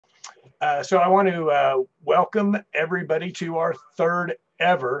So I want to welcome everybody to our third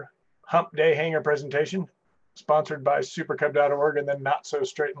ever Hump Day Hangar Presentation, sponsored by supercub.org and the Not So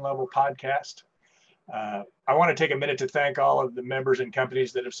Straight and Level podcast. I want to take a minute to thank all of the members and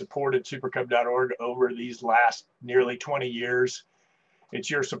companies that have supported supercub.org over these last nearly 20 years.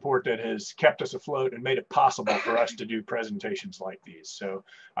 It's your support that has kept us afloat and made it possible for us to do presentations like these. So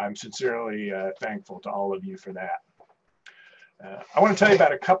I'm sincerely thankful to all of you for that. I want to tell you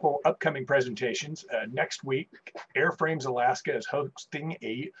about a couple upcoming presentations. Next week, Airframes Alaska is hosting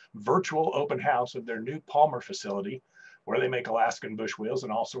a virtual open house of their new Palmer facility, where they make Alaskan bush wheels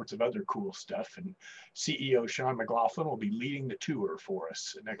and all sorts of other cool stuff. And CEO Sean McLaughlin will be leading the tour for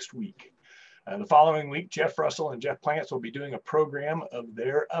us next week. The following week, Jeff Russell and Jeff Plants will be doing a program of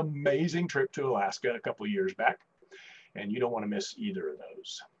their amazing trip to Alaska a couple of years back. And you don't want to miss either of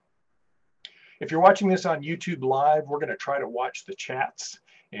those. If you're watching this on YouTube Live, we're going to try to watch the chats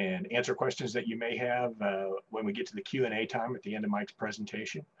and answer questions that you may have when we get to the Q&A time at the end of Mike's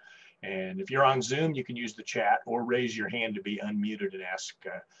presentation. And if you're on Zoom, you can use the chat or raise your hand to be unmuted and ask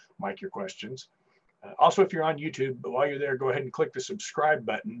Mike your questions. Also, if you're on YouTube, while you're there, go ahead and click the subscribe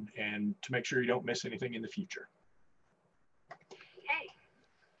button and to make sure you don't miss anything in the future. Hey.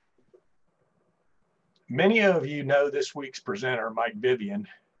 Many of you know this week's presenter, Mike Vivion.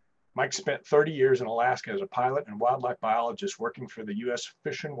 Mike spent 30 years in Alaska as a pilot and wildlife biologist working for the U.S.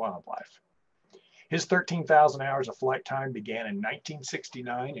 Fish and Wildlife. His 13,000 hours of flight time began in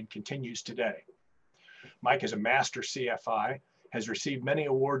 1969 and continues today. Mike is a master CFI, has received many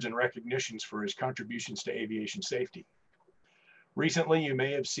awards and recognitions for his contributions to aviation safety. Recently, you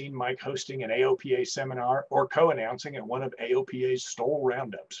may have seen Mike hosting an AOPA seminar or co-announcing at one of AOPA's STOL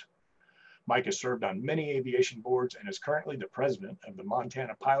roundups. Mike has served on many aviation boards and is currently the president of the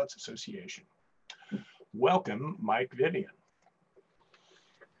Montana Pilots Association. Welcome, Mike Vivion.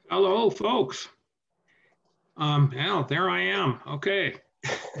 Hello, folks. Now there I am. Okay.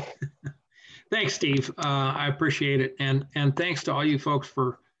 Thanks, Steve. I appreciate it. And thanks to all you folks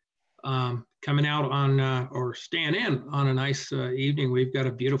for coming out on or staying in on a nice evening. We've got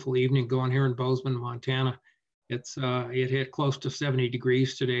a beautiful evening going here in Bozeman, Montana. It hit close to 70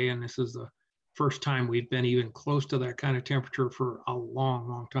 degrees today, and this is the first time we've been even close to that kind of temperature for a long,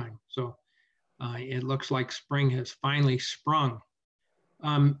 long time. So it looks like spring has finally sprung.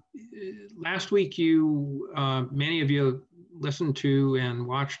 Last week, many of you listened to and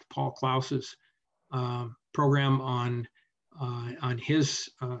watched Paul Klaus's program on his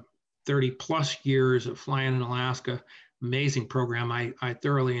 30 plus years of flying in Alaska. Amazing program. I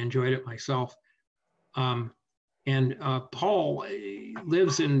thoroughly enjoyed it myself. And Paul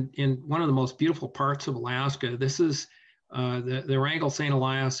lives in one of the most beautiful parts of Alaska. This is the Wrangell St.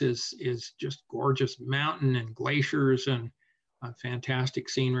 Elias is just gorgeous mountain and glaciers and fantastic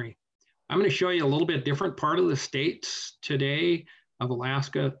scenery. I'm going to show you a little bit different part of the states today of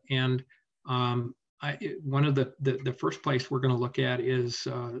Alaska. And one of the first place we're going to look at is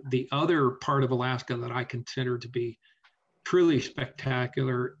the other part of Alaska that I consider to be truly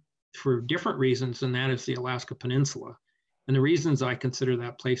spectacular for different reasons, and that is the Alaska Peninsula. And the reasons I consider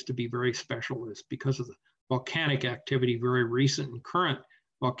that place to be very special is because of the volcanic activity, very recent and current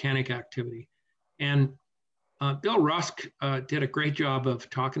volcanic activity. And Bill Rusk did a great job of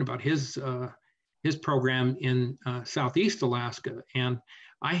talking about his program in Southeast Alaska. And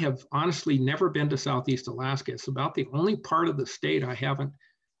I have honestly never been to Southeast Alaska. It's about the only part of the state I haven't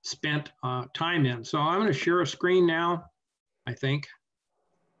spent time in. So I'm going to share a screen now, I think.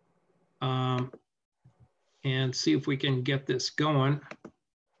 And see if we can get this going.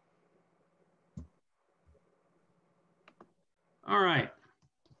 All right.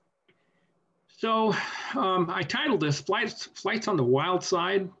 So I titled this Flights on the Wild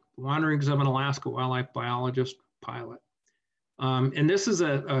Side, Wanderings of an Alaska Wildlife Biologist Pilot. And this is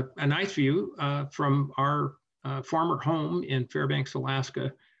a nice view from our former home in Fairbanks,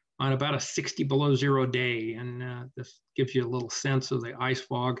 Alaska, on about a 60 below zero day. And this gives you a little sense of the ice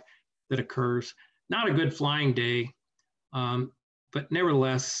fog that occurs. Not a good flying day, but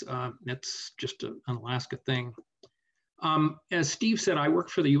nevertheless, it's just an Alaska thing. As Steve said, I work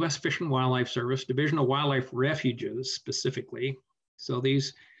for the U.S. Fish and Wildlife Service, Division of Wildlife Refuges specifically. So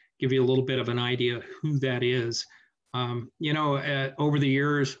these give you a little bit of an idea of who that is. Over the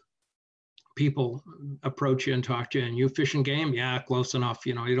years, people approach you and talk to you, and you fish and game? Yeah, close enough.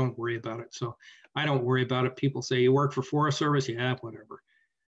 You don't worry about it. So I don't worry about it. People say, you work for Forest Service? Yeah, whatever.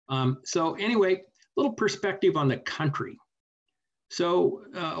 So anyway, little perspective on the country. So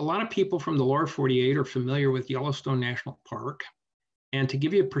a lot of people from the lower 48 are familiar with Yellowstone National Park. And to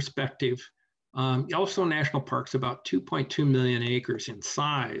give you a perspective, Yellowstone National Park's about 2.2 million acres in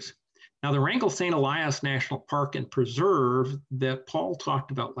size. Now, the Wrangell St. Elias National Park and Preserve that Paul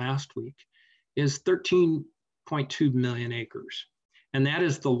talked about last week is 13.2 million acres. And that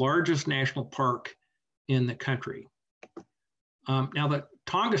is the largest national park in the country. Now, the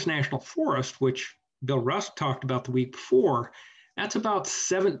Tongass National Forest, which Bill Rusk talked about the week before, that's about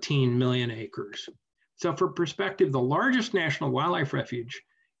 17 million acres. So for perspective, the largest national wildlife refuge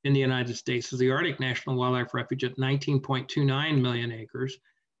in the United States is the Arctic National Wildlife Refuge at 19.29 million acres.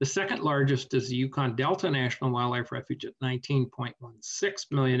 The second largest is the Yukon Delta National Wildlife Refuge at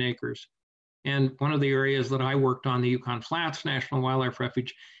 19.16 million acres. And one of the areas that I worked on, the Yukon Flats National Wildlife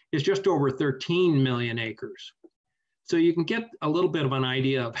Refuge, is just over 13 million acres. So you can get a little bit of an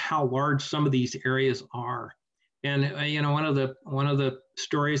idea of how large some of these areas are. And you know, one of the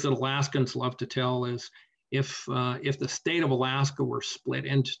stories that Alaskans love to tell is if the state of Alaska were split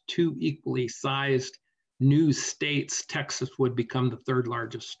into two equally sized new states, Texas would become the third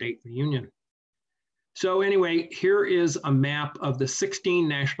largest state in the Union. So anyway, here is a map of the 16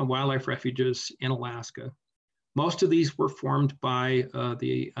 national wildlife refuges in Alaska. Most of these were formed by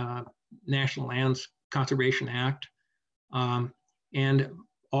the National Lands Conservation Act. And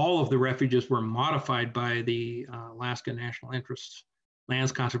all of the refuges were modified by the Alaska National Interest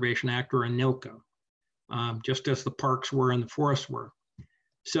Lands Conservation Act, or ANILCA, just as the parks were and the forests were.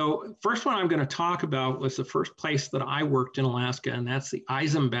 So first one I'm going to talk about was the first place that I worked in Alaska, and that's the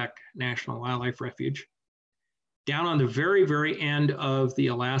Eisenbeck National Wildlife Refuge, down on the very, very end of the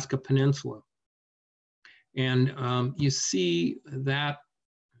Alaska Peninsula. And you see that,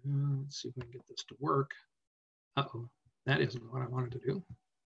 let's see if we can get this to work. Uh-oh, that isn't what I wanted to do.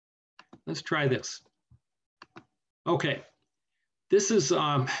 Let's try this. Okay, this is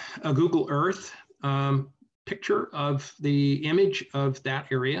a Google Earth picture of the image of that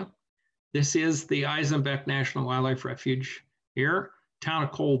area. This is the Eisenbeck National Wildlife Refuge here, town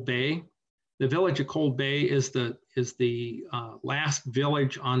of Cold Bay. The village of Cold Bay is the last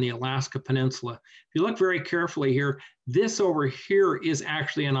village on the Alaska Peninsula. If you look very carefully here, this over here is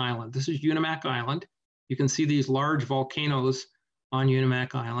actually an island. This is Unimak Island. You can see these large volcanoes on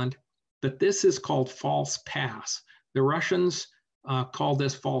Unimak Island, but this is called False Pass. The Russians called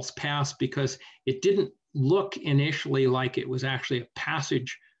this False Pass because it didn't look initially like it was actually a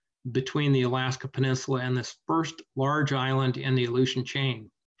passage between the Alaska Peninsula and this first large island in the Aleutian chain.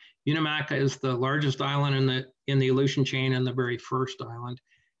 Unimak is the largest island in the Aleutian chain and the very first island.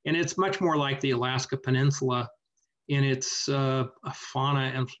 And it's much more like the Alaska Peninsula in its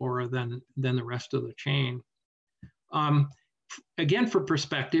fauna and flora than the rest of the chain. Again, for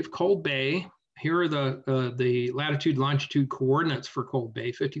perspective, Cold Bay, here are the latitude longitude coordinates for Cold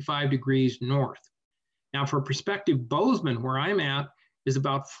Bay, 55 degrees north. Now for perspective, Bozeman, where I'm at, is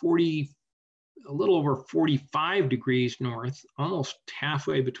about a little over 45 degrees north, almost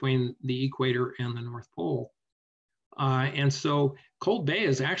halfway between the equator and the North Pole. And so Cold Bay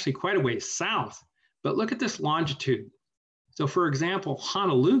is actually quite a ways south, but look at this longitude. So for example,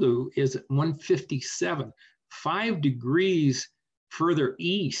 Honolulu is at 157, 5 degrees further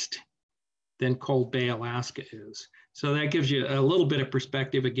east than Cold Bay, Alaska is. So that gives you a little bit of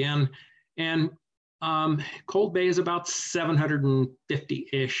perspective again. And Cold Bay is about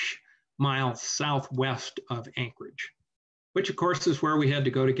 750-ish miles southwest of Anchorage, which of course is where we had to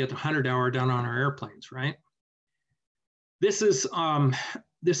go to get the 100-hour done on our airplanes, right? This is a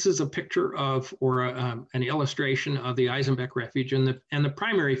picture of, or an illustration of the Eisenbeck Refuge, and the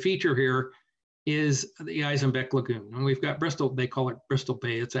primary feature here is the Eisenbeck Lagoon. And we've got Bristol, they call it Bristol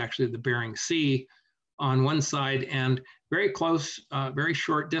Bay. It's actually the Bering Sea on one side, and very close, very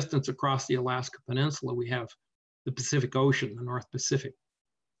short distance across the Alaska Peninsula, we have the Pacific Ocean, the North Pacific.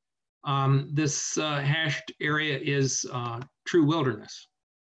 This hashed area is true wilderness.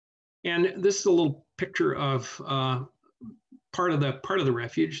 And this is a little picture of part of the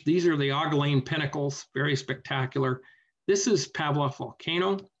refuge. These are the Ogallane Pinnacles, very spectacular. This is Pavlov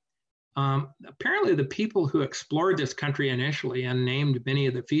Volcano. Apparently the people who explored this country initially and named many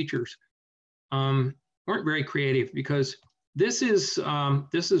of the features weren't very creative, because this is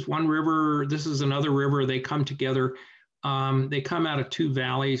one river, this is another river, they come together. They come out of two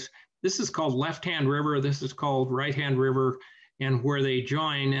valleys. This is called Left-Hand River, this is called Right-Hand River, and where they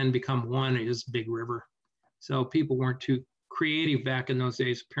join and become one is Big River. So people weren't too creative back in those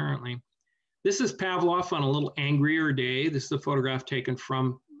days, apparently. This is Pavlov on a little angrier day. This is a photograph taken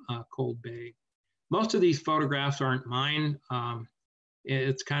from Cold Bay. Most of these photographs aren't mine.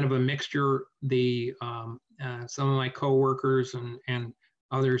 It's kind of a mixture. Some of my coworkers and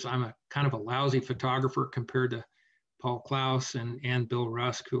others, I'm a kind of a lousy photographer compared to Paul Klaus and Bill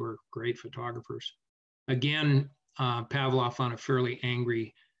Rusk, who are great photographers. Again, Pavlov on a fairly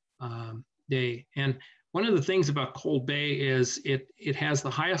angry day. And one of the things about Cold Bay is it has the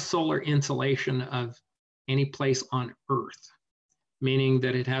highest solar insolation of any place on Earth, meaning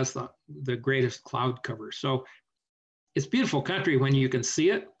that it has the greatest cloud cover. So it's beautiful country when you can see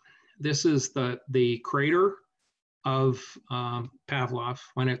it. This is the crater of Pavlov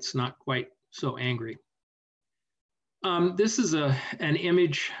when it's not quite so angry. This is an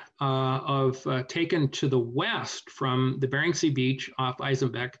image taken to the west from the Bering Sea beach off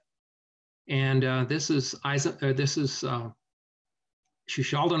Eisenbeck. And this is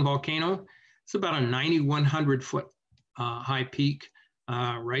Shishaldin volcano. It's about a 9,100 foot high peak,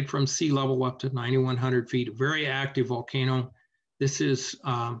 right from sea level up to 9,100 feet. A very active volcano. This is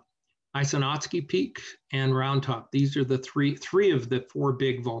Isanatsky Peak and Round Top. These are the three of the four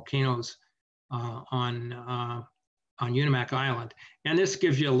big volcanoes on Unimak Island. And this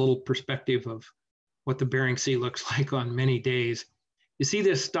gives you a little perspective of what the Bering Sea looks like on many days. You see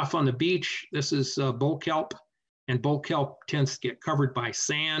this stuff on the beach. This is bull kelp, and bull kelp tends to get covered by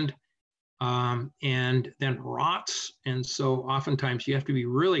sand and then rots. And so oftentimes you have to be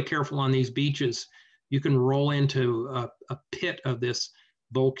really careful on these beaches. You can roll into a pit of this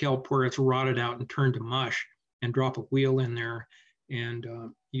bull kelp where it's rotted out and turned to mush and drop a wheel in there, and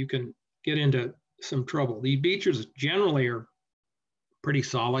you can get into some trouble. These beaches generally are pretty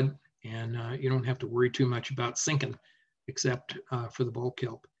solid, and you don't have to worry too much about sinking, except for the bull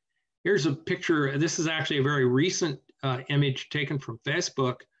kelp. Here's a picture. This is actually a very recent image taken from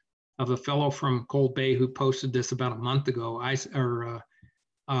Facebook of a fellow from Cold Bay who posted this about a month ago.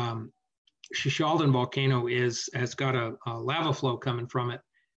 Shishaldin volcano has got a lava flow coming from it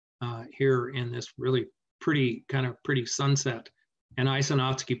here in this really pretty sunset. And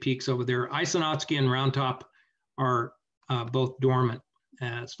Isanatsky Peak's over there. Isanatsky and Round Top are both dormant,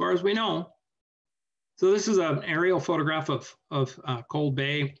 as far as we know. So this is an aerial photograph of Cold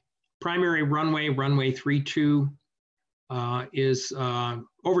Bay. Primary runway 32, is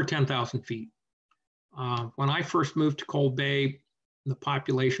over 10,000 feet. When I first moved to Cold Bay, the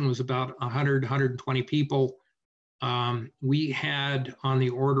population was about 100, 120 people. We had on the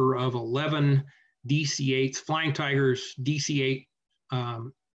order of 11 DC-8s, Flying Tigers, DC-8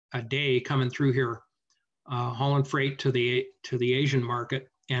 a day coming through here, hauling freight to the Asian market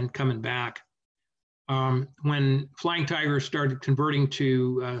and coming back. When Flying Tigers started converting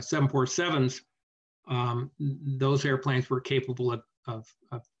to 747s, those airplanes were capable of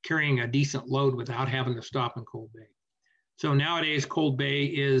carrying a decent load without having to stop in Cold Bay. So nowadays, Cold Bay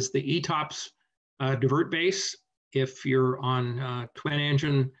is the ETOPS divert base. If you're on twin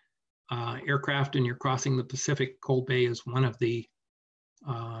engine aircraft and you're crossing the Pacific, Cold Bay is one of the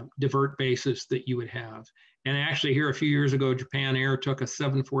divert bases that you would have. And actually here a few years ago, Japan Air took a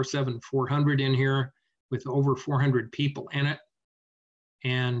 747-400 in here with over 400 people in it.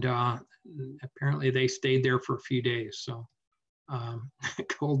 And apparently they stayed there for a few days. So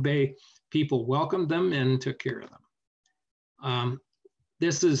Cold Bay people welcomed them and took care of them.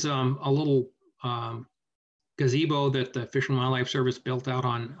 This is a little gazebo that the Fish and Wildlife Service built out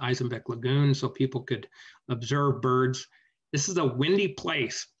on Eisenbeck Lagoon so people could observe birds. This is a windy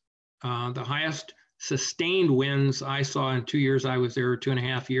place. The highest sustained winds I saw in 2 years I was there,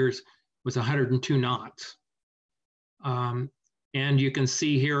 2.5 years, was 102 knots. And you can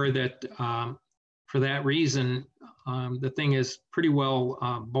see here that for that reason, the thing is pretty well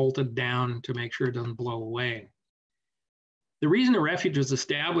bolted down to make sure it doesn't blow away. The reason the refuge was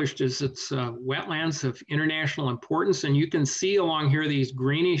established is it's wetlands of international importance, and you can see along here these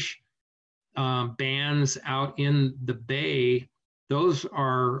greenish bands out in the bay. Those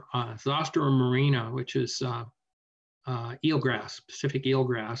are Zostera marina, which is eelgrass, Pacific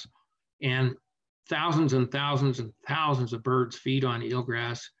eelgrass, and thousands and thousands and thousands of birds feed on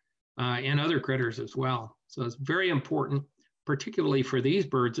eelgrass and other critters as well. So it's very important, particularly for these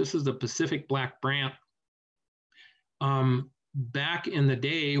birds. This is the Pacific black brant. Back in the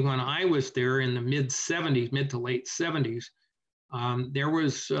day when I was there in the mid to late 70s, there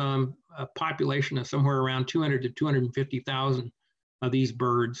was a population of somewhere around 200 to 250,000 of these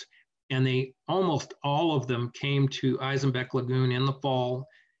birds, and almost all of them came to Eisenbeck Lagoon in the fall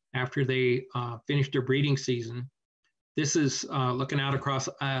after they finished their breeding season. This is looking out across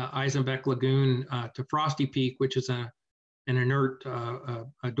Eisenbeck Lagoon to Frosty Peak, which is an inert,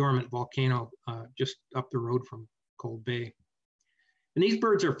 a dormant volcano just up the road from Cold Bay. And these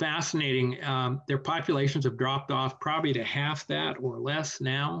birds are fascinating. Their populations have dropped off probably to half that or less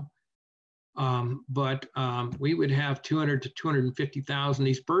now. But we would have 200 to 250,000.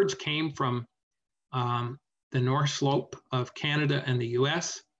 These birds came from the North Slope of Canada and the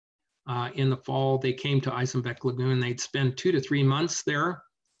US. In the fall, they came to Eisenbeck Lagoon. They'd spend 2 to 3 months there.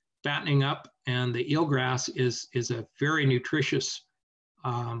 fattening up, and the eelgrass is a very nutritious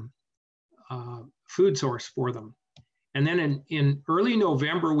food source for them. And then in early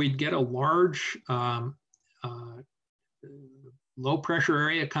November, we'd get a large low pressure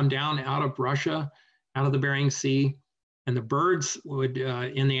area come down out of Russia, out of the Bering Sea. And the birds would,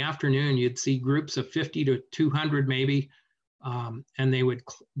 in the afternoon, you'd see groups of 50 to 200 maybe, and they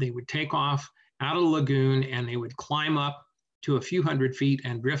would take off out of the lagoon, and they would climb up to a few hundred feet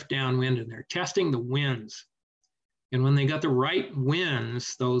and drift downwind, and they're testing the winds. And when they got the right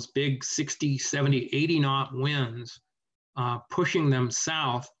winds, those big 60, 70, 80 knot winds, pushing them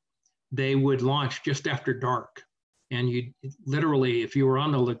south, they would launch just after dark. And you literally, if you were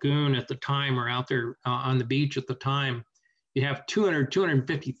on the lagoon at the time or out there on the beach at the time, you'd have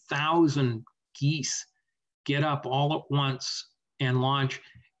 250,000 geese get up all at once and launch,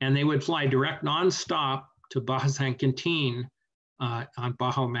 and they would fly direct nonstop to Baja San Quintin on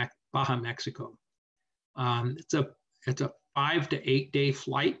Baja, Mexico. It's a 5 to 8 day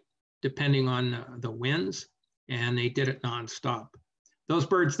flight, depending on the winds, and they did it nonstop. Those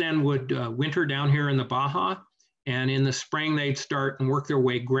birds then would winter down here in the Baja, and in the spring they'd start and work their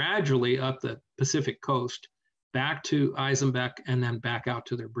way gradually up the Pacific coast, back to Eisenbeck, and then back out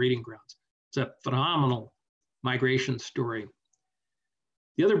to their breeding grounds. It's a phenomenal migration story.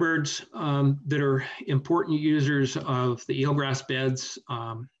 The other birds that are important users of the eelgrass beds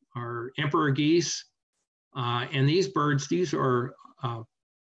are emperor geese. And these birds, these are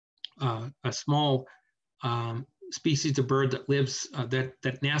a small species of bird that lives,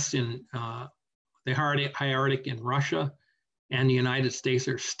 that nests in the high Arctic in Russia and the United States.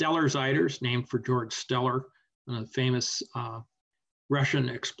 They're Stellar ziders, named for George Steller, a famous Russian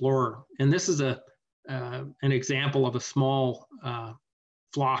explorer. And this is an example of a small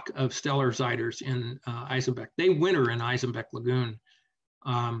flock of Stellar ziders in Eisenbeck. They winter in Eisenbeck Lagoon.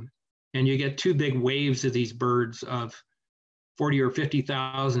 And you get two big waves of these birds of 40 or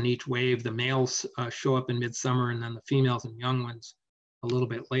 50,000 each wave. The males show up in midsummer, and then the females and young ones a little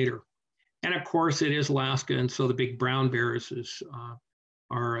bit later. And of course, it is Alaska, and so the big brown bears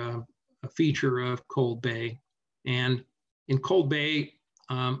are a feature of Cold Bay. And in Cold Bay,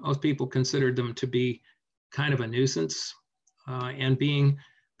 most people considered them to be kind of a nuisance. And being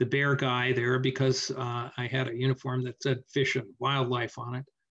the bear guy there, because I had a uniform that said fish and wildlife on it,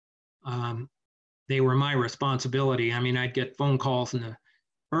 they were my responsibility. I mean, I'd get phone calls in the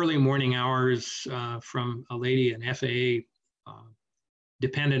early morning hours from a lady, an FAA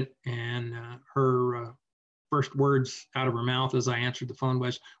dependent, and her first words out of her mouth as I answered the phone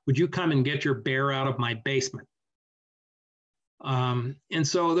was, "Would you come and get your bear out of my basement?" And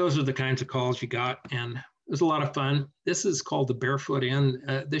so those are the kinds of calls you got, and it was a lot of fun. This is called the Barefoot Inn.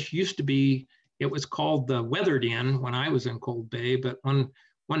 This used to be, it was called the Weathered Inn when I was in Cold Bay, but one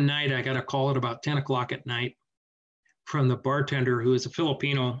night I got a call at about 10 o'clock at night from the bartender, who is a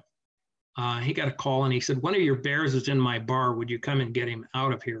Filipino. He got a call and he said, "One of your bears is in my bar. Would you come and get him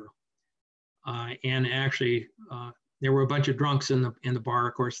out of here?" And actually, there were a bunch of drunks in the bar,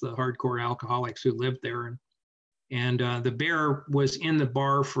 of course, the hardcore alcoholics who lived there. And the bear was in the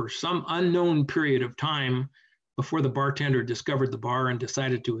bar for some unknown period of time before the bartender discovered the bar and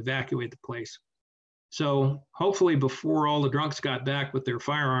decided to evacuate the place. So hopefully before all the drunks got back with their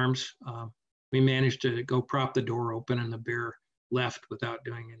firearms, we managed to go prop the door open, and the bear left without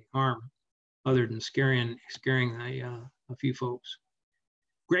doing any harm, other than scaring a few folks.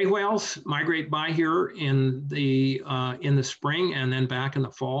 Gray whales migrate by here in the spring and then back in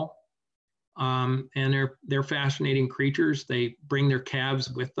the fall. And they're fascinating creatures. They bring their calves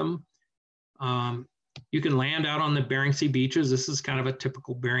with them. You can land out on the Bering Sea beaches. This is kind of a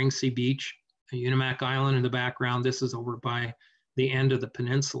typical Bering Sea beach. Unimak Island in the background. This is over by the end of the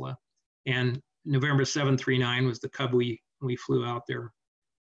peninsula. And November 739 was the cub we flew out there.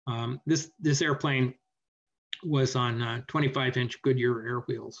 This airplane was on 25-inch Goodyear air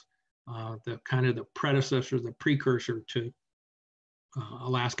wheels, the kind of the predecessor, the precursor to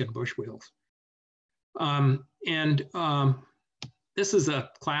Alaskan bush wheels. This is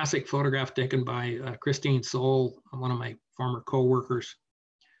a classic photograph taken by Christine Soule, one of my former co-workers.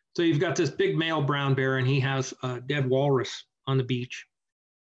 So you've got this big male brown bear, and he has a dead walrus on the beach,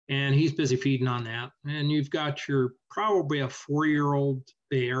 and he's busy feeding on that. And you've got your probably a 4-year-old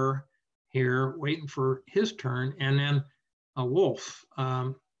bear here waiting for his turn, and then a wolf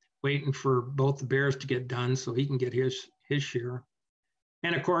waiting for both the bears to get done so he can get his share.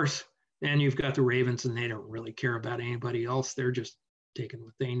 And of course, then you've got the ravens, and they don't really care about anybody else. They're just taking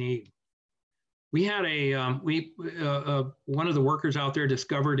what they need. We had one of the workers out there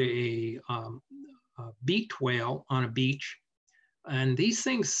discovered a beaked whale on a beach And these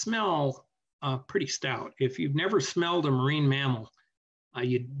things smell pretty stout. If you've never smelled a marine mammal,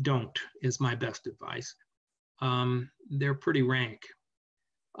 you don't, is my best advice. They're pretty rank.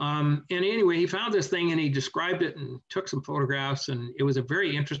 And anyway, he found this thing and he described it and took some photographs, and it was a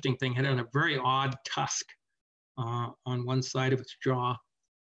very interesting thing. It had a very odd tusk on one side of its jaw.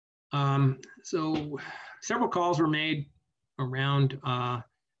 So several calls were made around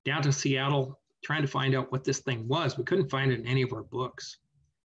down to Seattle trying to find out what this thing was. We couldn't find it in any of our books.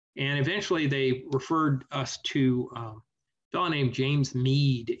 And eventually they referred us to a fellow named James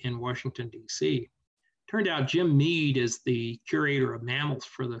Mead in Washington, D.C. Turned out Jim Mead is the curator of mammals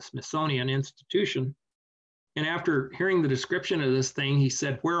for the Smithsonian Institution. And after hearing the description of this thing, he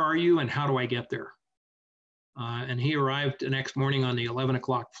said, "Where are you and how do I get there?" And he arrived the next morning on the 11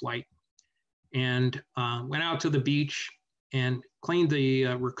 o'clock flight and went out to the beach and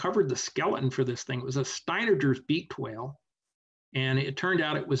recovered the skeleton for this thing. It was a Steinerger's beaked whale. And it turned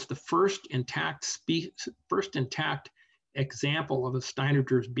out it was the first intact example of a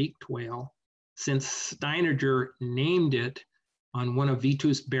Steinerger's beaked whale since Steinerger named it on one of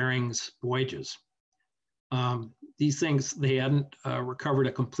Vitus Bering's voyages. These things, they hadn't recovered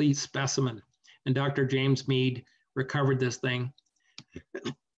a complete specimen. And Dr. James Mead recovered this thing.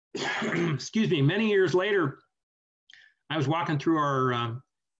 Excuse me, many years later, I was walking through our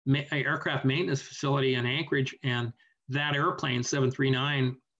aircraft maintenance facility in Anchorage, and that airplane,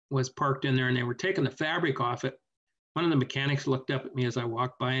 739, was parked in there, and they were taking the fabric off it. One of the mechanics looked up at me as I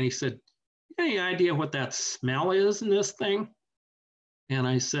walked by, and he said, "Any idea what that smell is in this thing?" And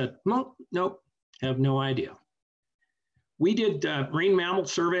I said, nope, have no idea. We did marine mammal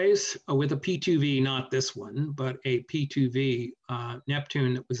surveys with a P2V, not this one, but a P2V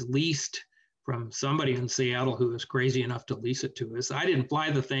Neptune that was leased from somebody in Seattle who was crazy enough to lease it to us. I didn't fly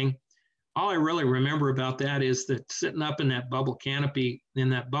the thing. All I really remember about that is that sitting up in that bubble canopy, in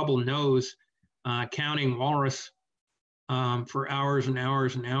that bubble nose, counting walrus for hours and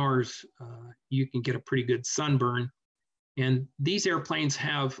hours and hours, you can get a pretty good sunburn. And these airplanes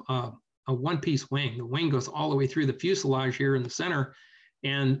have a one-piece wing. The wing goes all the way through the fuselage here in the center,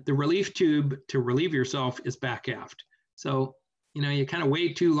 and the relief tube to relieve yourself is back aft. So, you know, you kind of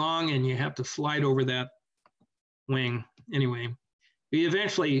wait too long and you have to slide over that wing. Anyway, we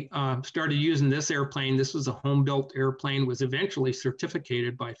eventually started using this airplane. This was a home-built airplane, was eventually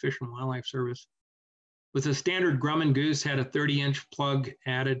certificated by Fish and Wildlife Service. With a standard Grumman goose, had a 30-inch plug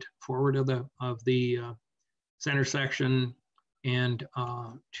added forward of the center section, and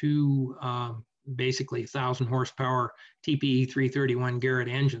two basically 1,000 horsepower TPE 331 Garrett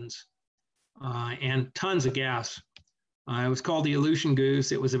engines, and tons of gas. It was called the Aleutian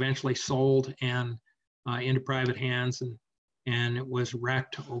Goose. It was eventually sold and into private hands, and it was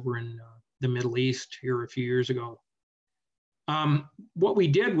wrecked over in the Middle East here a few years ago. What we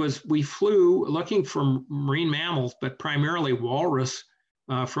did was we flew looking for marine mammals, but primarily walrus,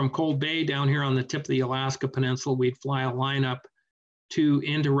 from Cold Bay down here on the tip of the Alaska Peninsula. We'd fly a line up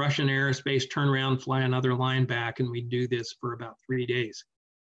into Russian airspace, turn around, fly another line back, and we'd do this for about 3 days.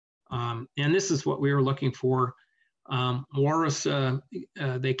 And this is what we were looking for. Walrus,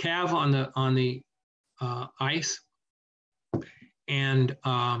 they calve on the ice, and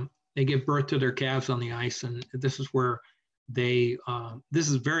they give birth to their calves on the ice, and this is where this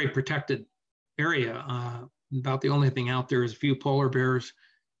is a very protected area. About the only thing out there is a few polar bears,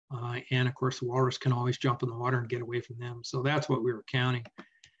 and of course the walrus can always jump in the water and get away from them. So that's what we were counting.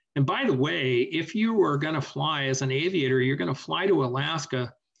 And by the way, if you are going to fly as an aviator, you're going to fly to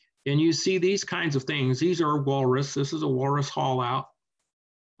Alaska, and you see these kinds of things. These are walrus. This is a walrus haul out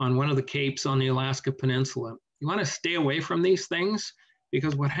on one of the capes on the Alaska Peninsula. You want to stay away from these things,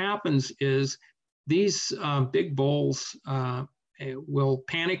 because what happens is these big bulls will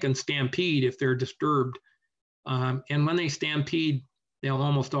panic and stampede if they're disturbed. And when they stampede, they'll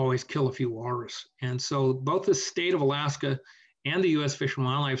almost always kill a few walrus. And so both the state of Alaska and the U.S. Fish and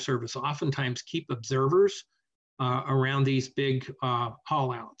Wildlife Service oftentimes keep observers around these big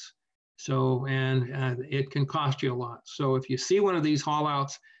haul outs. So, and it can cost you a lot. So if you see one of these haul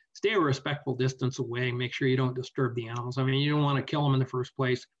outs, stay a respectful distance away. Make sure you don't disturb the animals. I mean, you don't want to kill them in the first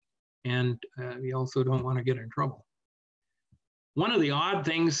place, and you also don't want to get in trouble. One of the odd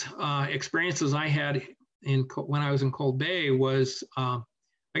things, experiences I had when I was in Cold Bay was I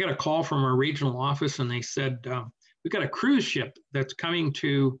got a call from our regional office, and they said, we've got a cruise ship that's coming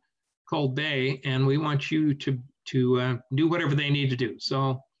to Cold Bay, and we want you to do whatever they need to do.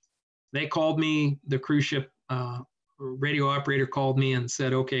 So they called me, the cruise ship radio operator called me and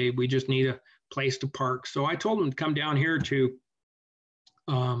said, okay, we just need a place to park. So I told them to come down here to,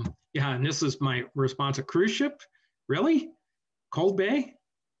 and this is my response, a cruise ship? Really? Cold Bay.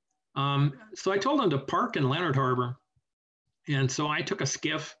 So I told them to park in Leonard Harbor. And so I took a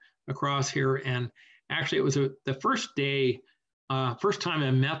skiff across here, and actually it was the first day, first time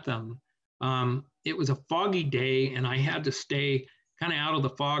I met them. It was a foggy day, and I had to stay kind of out of the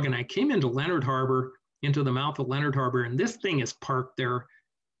fog, and I came into Leonard Harbor, into the mouth of Leonard Harbor, and this thing is parked there.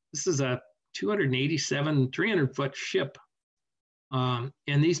 This is a 287, 300-foot ship. And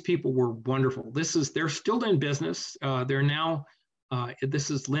these people were wonderful. They're still in business. They're now,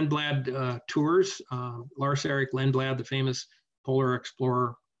 this is Lindblad Tours. Lars Erik Lindblad, the famous polar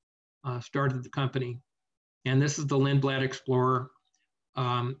explorer, started the company. And this is the Lindblad Explorer.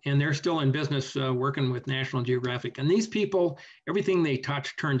 And they're still in business working with National Geographic. And these people, everything they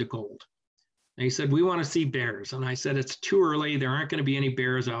touch turned to gold. And he said, we want to see bears. And I said, it's too early. There aren't going to be any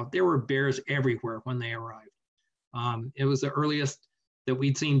bears out. There were bears everywhere when they arrived. It was the earliest that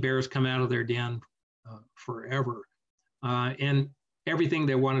we'd seen bears come out of their den forever. And everything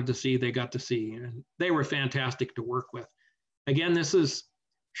they wanted to see, they got to see. And they were fantastic to work with. Again, this is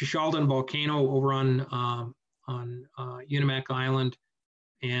Shishaldin Volcano over on Unimak Island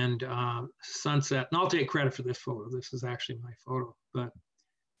and sunset. And I'll take credit for this photo. This is actually my photo. But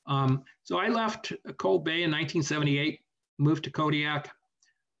so I left Cold Bay in 1978, moved to Kodiak.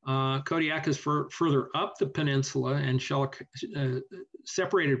 Kodiak is further up the peninsula and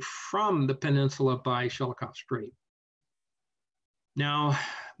separated from the peninsula by Shelikof Strait. Now,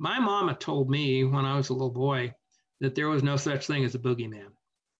 my mama told me when I was a little boy that there was no such thing as a boogeyman.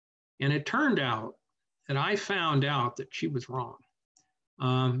 And it turned out that I found out that she was wrong.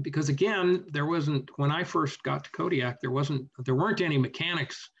 Because again, when I first got to Kodiak, there weren't any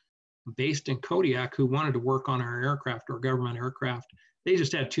mechanics based in Kodiak who wanted to work on our aircraft or government aircraft. They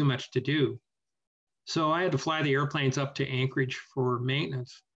just had too much to do. So I had to fly the airplanes up to Anchorage for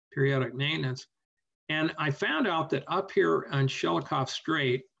maintenance, periodic maintenance. And I found out that up here on Shelikof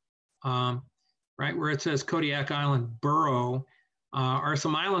Strait, right where it says Kodiak Island Borough, are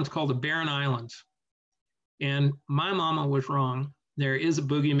some islands called the Barren Islands. And my mama was wrong. There is a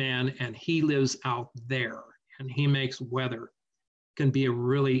boogeyman, and he lives out there, and he makes weather. Can be a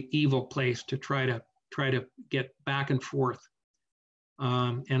really evil place to try to get back and forth.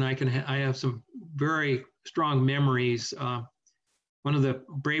 And I have some very strong memories. One of the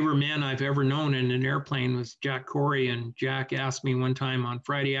braver men I've ever known in an airplane was Jack Corey, and Jack asked me one time on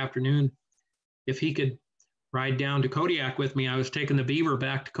Friday afternoon if he could ride down to Kodiak with me. I was taking the Beaver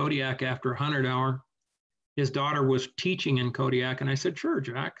back to Kodiak after 100 hour. His daughter was teaching in Kodiak, and I said, sure,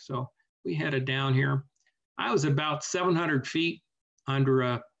 Jack. So we headed down here. I was about 700 feet under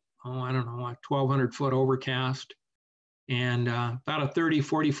a 1,200-foot overcast, and about a 30,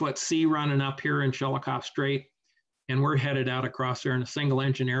 40-foot sea running up here in Shelikof Strait. And we're headed out across there in a single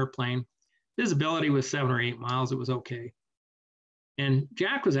engine airplane. Visibility was 7 or 8 miles. It was okay. And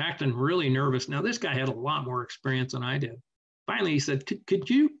Jack was acting really nervous. Now, this guy had a lot more experience than I did. Finally, he said, could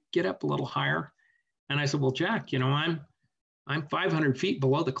you get up a little higher? And I said, well, Jack, I'm 500 feet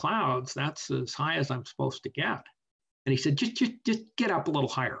below the clouds. That's as high as I'm supposed to get. And he said, just get up a little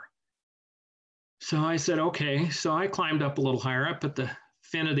higher. So I said, okay. So I climbed up a little higher. I put the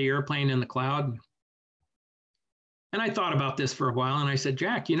fin of the airplane in the cloud. And I thought about this for a while. And I said,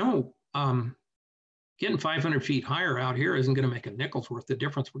 Jack, getting 500 feet higher out here isn't going to make a nickel's worth of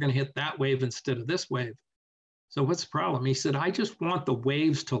difference. We're going to hit that wave instead of this wave. So what's the problem? He said, I just want the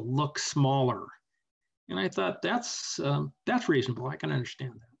waves to look smaller. And I thought, that's reasonable. I can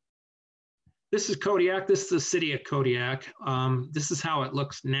understand that. This is Kodiak. This is the city of Kodiak. This is how it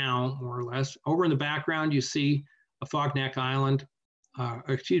looks now, more or less. Over in the background, you see a Fogneck Island, a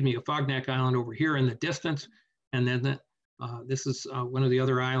Fogneck Island over here in the distance. And then this is one of the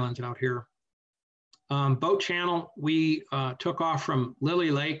other islands out here. Boat channel, we took off from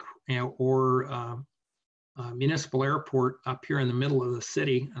Lily Lake or Municipal Airport up here in the middle of the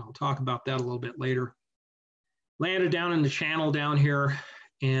city. And I'll talk about that a little bit later. Landed down in the channel down here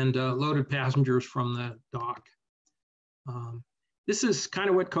and loaded passengers from the dock. This is kind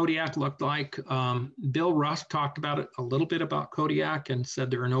of what Kodiak looked like. Bill Russ talked about it a little bit about Kodiak and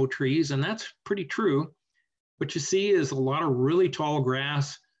said there are no trees, and that's pretty true. What you see is a lot of really tall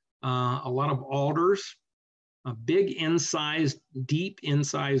grass, a lot of alders, big incised, deep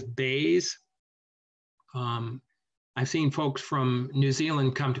incised bays. I've seen folks from New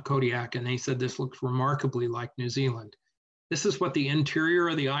Zealand come to Kodiak and they said this looks remarkably like New Zealand. This is what the interior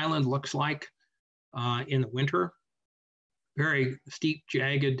of the island looks like in the winter. Very steep,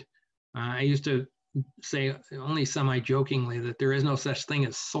 jagged. I used to say only semi-jokingly that there is no such thing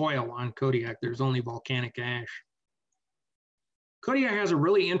as soil on Kodiak. There's only volcanic ash. Kodiak has a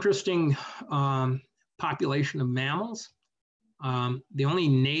really interesting population of mammals.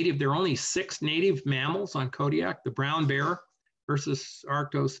 there are only 6 native mammals on Kodiak: the brown bear versus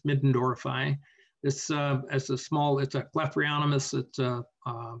Arctos middendorfi. This it's a Clephrionomus, it's a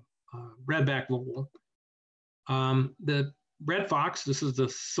redback vole. The red fox, this is the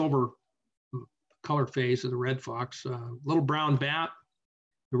silver color phase of the red fox, little brown bat,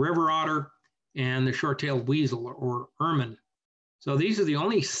 the river otter, and the short-tailed weasel or ermine. So these are the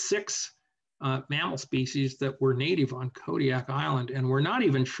only 6 mammal species that were native on Kodiak Island, and we're not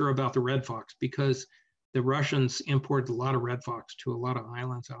even sure about the red fox because the Russians imported a lot of red fox to a lot of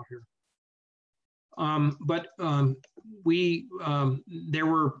islands out here. There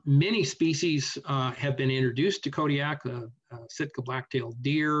were many species have been introduced to Kodiak. Sitka black-tailed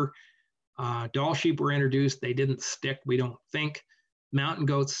deer, Dall sheep were introduced. They didn't stick, we don't think. Mountain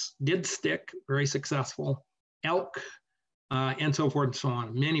goats did stick, very successful. Elk, and so forth and so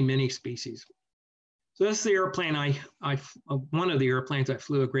on. Many, many species. So this is the airplane one of the airplanes I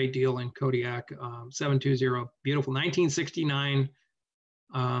flew a great deal in Kodiak, 720, beautiful 1969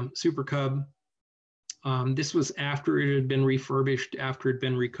 Super Cub. This was after it had been refurbished, after it had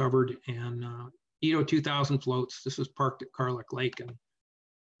been recovered, and Edo 2000 floats. This was parked at Carlick Lake.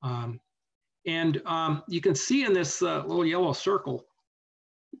 And you can see in this little yellow circle,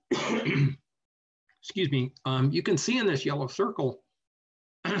 excuse me, you can see in this yellow circle,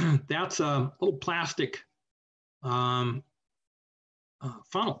 that's a little plastic funnel.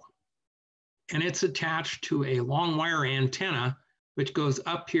 And it's attached to a long wire antenna, which goes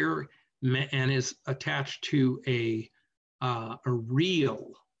up here and is attached to a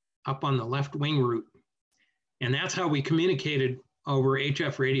reel up on the left wing root. And that's how we communicated over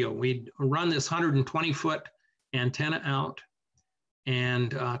HF radio. We'd run this 120-foot antenna out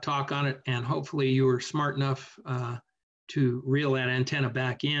and talk on it, and hopefully you were smart enough to reel that antenna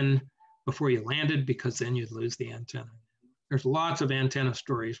back in before you landed, because then you'd lose the antenna. There's lots of antenna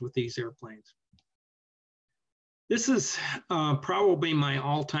stories with these airplanes. This is probably my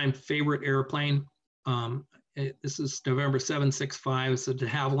all-time favorite airplane. This is November 765. It's a de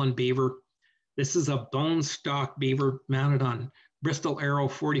Havilland Beaver. This is a bone stock beaver mounted on Bristol Aero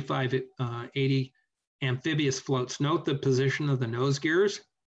 4580 amphibious floats. Note the position of the nose gears.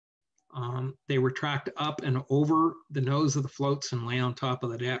 They were tracked up and over the nose of the floats and lay on top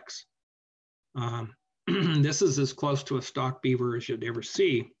of the decks. This is as close to a stock beaver as you'd ever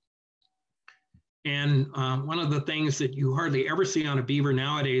see. And one of the things that you hardly ever see on a beaver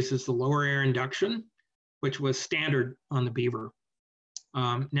nowadays is the lower air induction, which was standard on the beaver.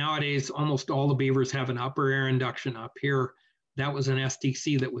 Nowadays, almost all the beavers have an upper air induction up here. That was an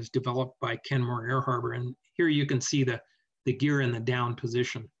STC that was developed by Kenmore Air Harbor. And here you can see the gear in the down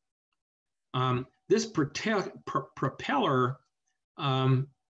position. This propeller, and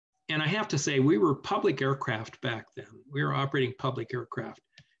I have to say, we were public aircraft back then. We were operating public aircraft.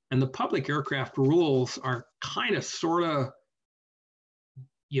 And the public aircraft rules are kind of, sort of,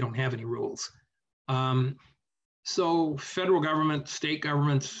 you don't have any rules. So federal government, state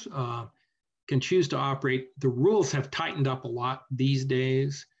governments can choose to operate. The rules have tightened up a lot these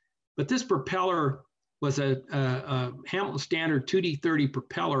days. But this propeller was a Hamilton Standard 2D30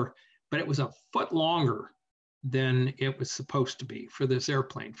 propeller, but it was a foot longer than it was supposed to be for this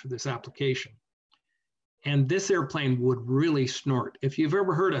airplane, for this application. And this airplane would really snort. If you've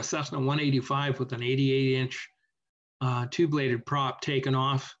ever heard a Cessna 185 with an 88-inch two-bladed prop taken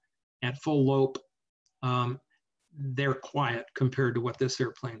off at full lope, they're quiet compared to what this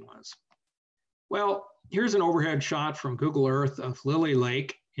airplane was. Well, here's an overhead shot from Google Earth of Lily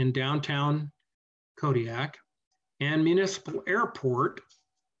Lake in downtown Kodiak and Municipal Airport.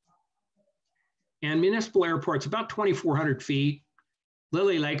 And Municipal Airport's about 2,400 feet.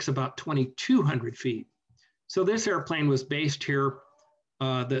 Lily Lake's about 2,200 feet. So this airplane was based here.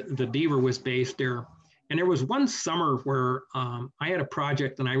 The Beaver was based there. And there was one summer where I had a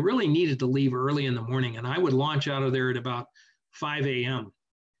project and I really needed to leave early in the morning, and I would launch out of there at about 5 a.m.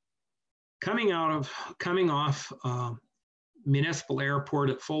 Coming off Municipal Airport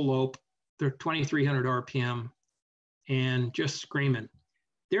at full lope, they're 2,300 RPM and just screaming.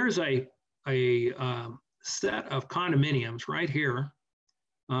 There's a set of condominiums right here.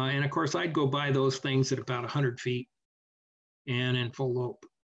 And of course, I'd go by those things at about 100 feet and in full lope.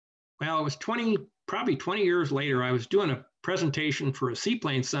 Well, it was probably 20 years later, I was doing a presentation for a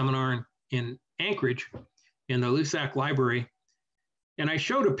seaplane seminar in Anchorage in the Lusac Library. And I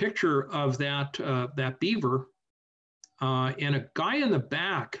showed a picture of that beaver, and a guy in the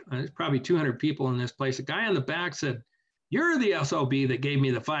back, there's probably 200 people in this place, a guy in the back said, "You're the SOB that gave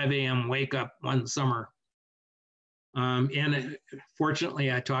me the 5 a.m. wake up one summer." And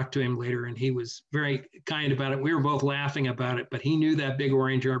fortunately, I talked to him later, and he was very kind about it. We were both laughing about it, but he knew that big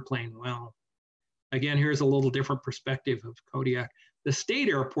orange airplane well. Again, here's a little different perspective of Kodiak. The state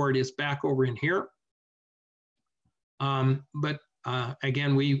airport is back over in here. But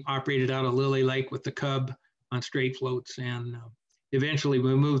again, we operated out of Lily Lake with the Cub on straight floats, and eventually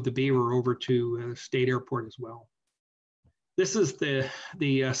we moved the Beaver over to state airport as well. This is the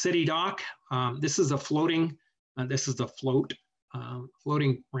city dock. This is a floating, this is a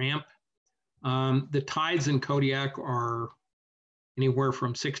floating ramp. The tides in Kodiak are anywhere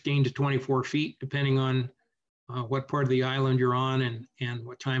from 16 to 24 feet, depending on what part of the island you're on and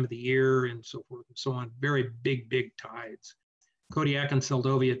what time of the year and so forth and so on. Very big, big tides. Kodiak and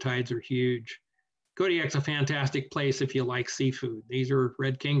Seldovia tides are huge. Kodiak's a fantastic place if you like seafood. These are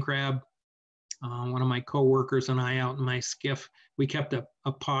red king crab. One of my coworkers and I out in my skiff, we kept a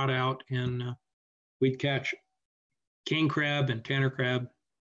pot out and we'd catch king crab and tanner crab.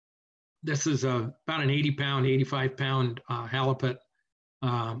 This is about an 80-pound, 85-pound halibut.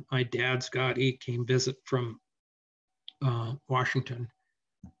 My dad's got, he came visit from Washington.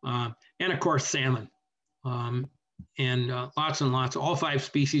 And of course, salmon. And lots and lots, all 5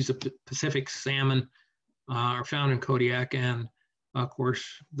 species of Pacific salmon are found in Kodiak, and of course,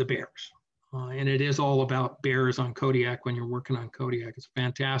 the bears. And it is all about bears on Kodiak when you're working on Kodiak. It's a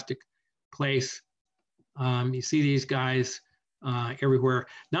fantastic place. You see these guys everywhere.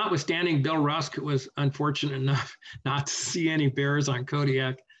 Notwithstanding, Bill Rusk was unfortunate enough not to see any bears on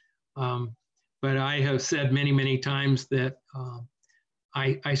Kodiak. But I have said many, many times that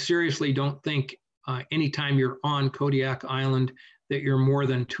I seriously don't think anytime you're on Kodiak Island that you're more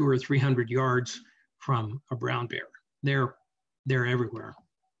than 200 or 300 yards from a brown bear. They're everywhere.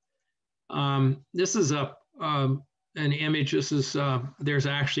 This is an image. This is there's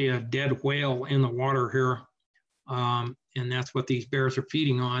actually a dead whale in the water here, and that's what these bears are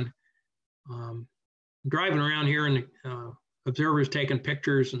feeding on. Driving around here, and the observer's taking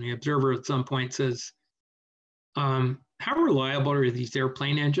pictures, and the observer at some point says, "How reliable are these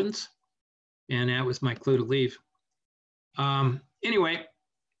airplane engines?" And that was my clue to leave. Anyway,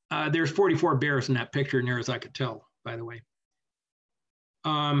 there's 44 bears in that picture, near as I could tell, by the way.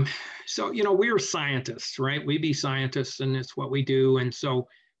 So, you know, we're scientists, right? We be scientists, and it's what we do. And so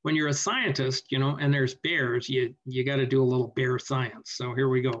when you're a scientist, you know, and there's bears, you got to do a little bear science. So here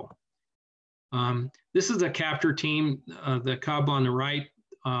we go. This is a capture team, the Cub on the right.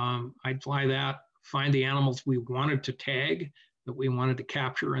 I'd fly that, find the animals we wanted to tag, that we wanted to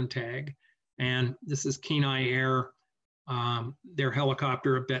capture and tag. And this is Kenai Air, their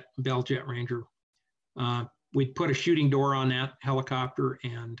helicopter, a Bell Jet Ranger. We'd put a shooting door on that helicopter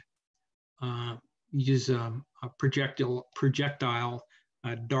and use a projectile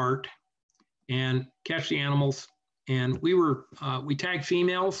dart and catch the animals. And we tagged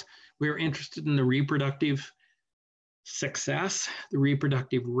females. We were interested in the reproductive success, the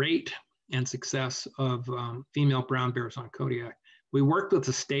reproductive rate and success of female brown bears on Kodiak. We worked with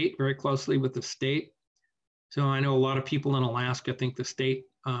the state, very closely with the state. So I know a lot of people in Alaska think the state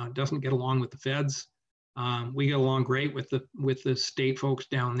doesn't get along with the feds. We get along great with the state folks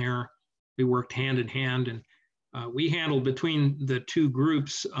down there. We worked hand in hand, and we handled, between the two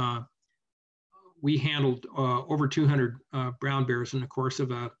groups, we handled over 200 brown bears in the course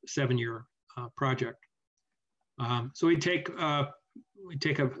of a 7-year project. So we take a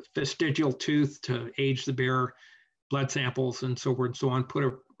vestigial tooth to age the bear, blood samples, and so forth and so on, put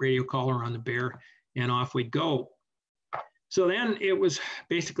a radio collar on the bear, and off we'd go. So then it was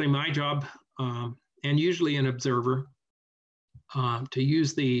basically my job, and usually an observer, to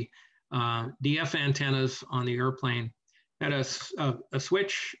use the DF antennas on the airplane. Had a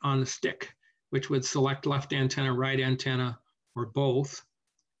switch on the stick, which would select left antenna, right antenna, or both.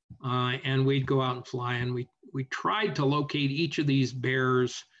 And we'd go out and fly, and we tried to locate each of these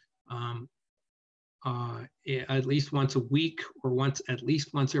bears at least once a week, or at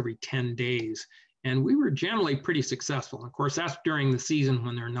least once every 10 days. And we were generally pretty successful. Of course, that's during the season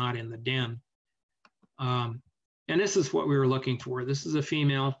when they're not in the den. And this is what we were looking for. This is a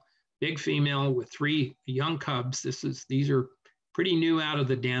female, big female with 3 young cubs. These are pretty new out of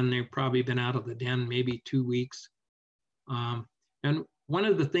the den. They've probably been out of the den maybe 2 weeks. And one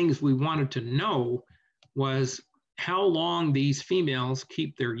of the things we wanted to know was how long these females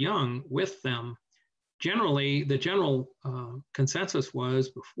keep their young with them. Generally, the general consensus was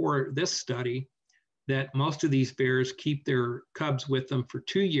before this study that most of these bears keep their cubs with them for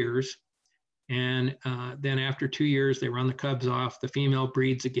 2 years. And then after 2 years, they run the cubs off, the female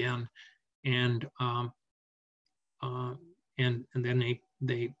breeds again. And then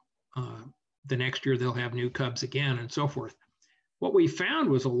they the next year they'll have new cubs again, and so forth. What we found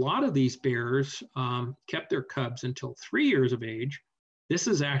was a lot of these bears kept their cubs until 3 years of age. This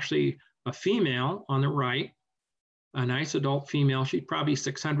is actually a female on the right, a nice adult female. She's probably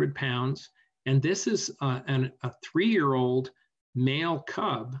 600 pounds. And this is a 3-year-old male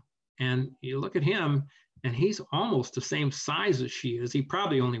cub. And you look at him, and he's almost the same size as she is. He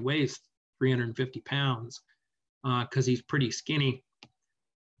probably only weighs 350 pounds because he's pretty skinny.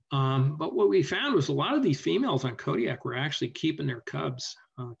 But what we found was a lot of these females on Kodiak were actually keeping their cubs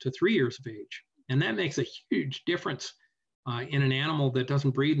to 3 years of age. And that makes a huge difference in an animal that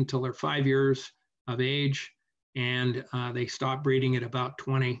doesn't breed until they're 5 years of age, and they stop breeding at about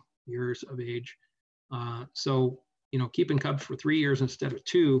 20 years of age. So, you know, keeping cubs for 3 years instead of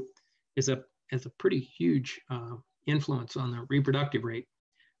 2 is a pretty huge influence on the reproductive rate.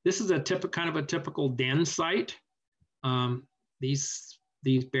 This is kind of a typical den site.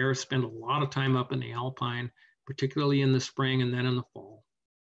 These bears spend a lot of time up in the alpine, particularly in the spring and then in the fall.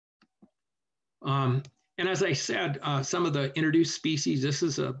 And as I said, some of the introduced species, this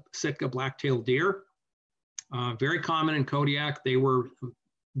is a Sitka black-tailed deer, very common in Kodiak. They were,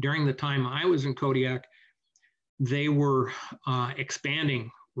 during the time I was in Kodiak, they were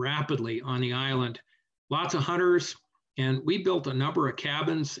expanding rapidly on the island. Lots of hunters, and we built a number of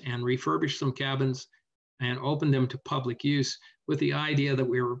cabins and refurbished some cabins and opened them to public use with the idea that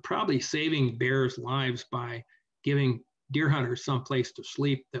we were probably saving bears' lives by giving deer hunters some place to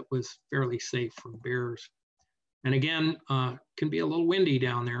sleep that was fairly safe from bears. And again, can be a little windy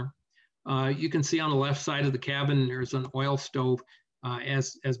down there. You can see on the left side of the cabin, there's an oil stove.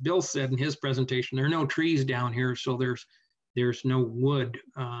 As Bill said in his presentation, there are no trees down here, so there's no wood.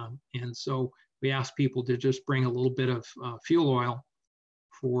 And so we asked people to just bring a little bit of fuel oil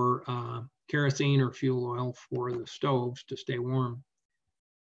for kerosene or fuel oil for the stoves to stay warm.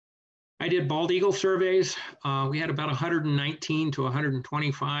 I did bald eagle surveys. We had about 119 to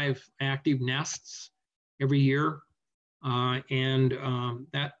 125 active nests every year.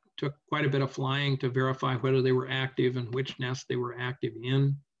 That took quite a bit of flying to verify whether they were active and which nest they were active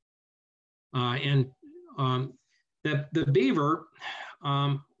in. The beaver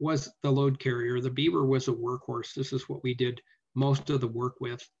was the load carrier. The beaver was a workhorse. This is what we did most of the work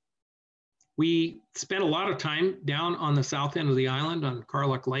with. We spent a lot of time down on the south end of the island on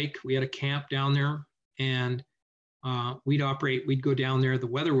Kodiak Lake. We had a camp down there, and we'd go down there. The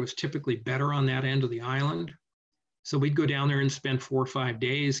weather was typically better on that end of the island. So we'd go down there and spend 4 or 5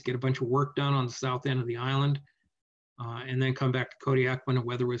 days, get a bunch of work done on the south end of the island, and then come back to Kodiak when the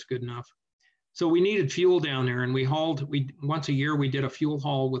weather was good enough. So we needed fuel down there, and once a year, we did a fuel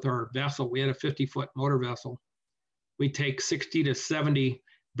haul with our vessel. We had a 50-foot motor vessel. We'd take 60 to 70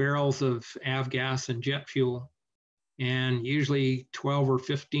 barrels of avgas and jet fuel, and usually 12 or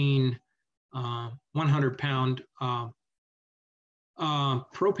 15 100-pound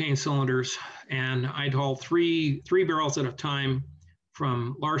propane cylinders, and I'd haul three barrels at a time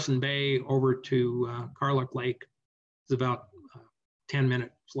from Larsen Bay over to Kodiak Lake. It's about a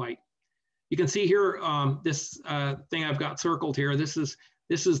 10-minute flight. You can see here this thing I've got circled here. This is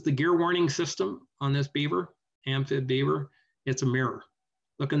the gear warning system on this beaver, amphib beaver. It's a mirror.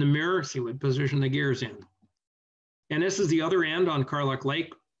 Look in the mirror, see what position the gear's in. And this is the other end on Kodiak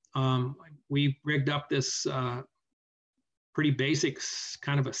Lake. We rigged up this pretty basic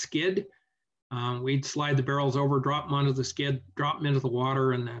kind of a skid. We'd slide the barrels over, drop them onto the skid, drop them into the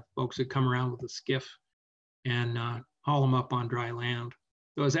water, and the folks would come around with a skiff and haul them up on dry land.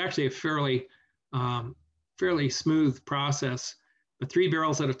 So it was actually a fairly smooth process, but 3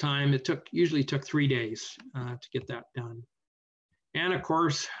 barrels at a time. It usually took 3 days to get that done. And of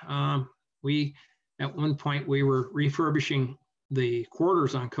course, at one point we were refurbishing the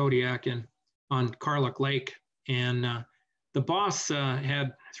quarters on Kodiak and on Kodiak Lake, and the boss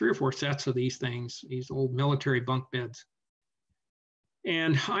had 3 or 4 sets of these things, these old military bunk beds.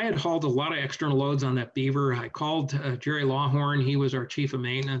 And I had hauled a lot of external loads on that beaver. I called Jerry Lawhorn. He was our chief of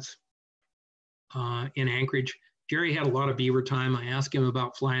maintenance in Anchorage. Jerry had a lot of beaver time. I asked him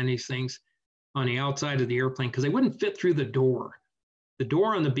about flying these things on the outside of the airplane because they wouldn't fit through the door. The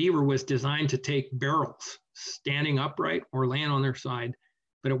door on the beaver was designed to take barrels standing upright or laying on their side,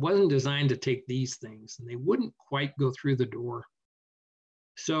 but it wasn't designed to take these things, and they wouldn't quite go through the door.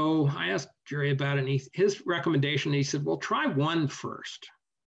 So I asked Jerry about it, and his recommendation, he said, well, try one first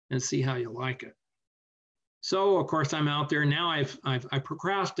and see how you like it. So of course I'm out there now. I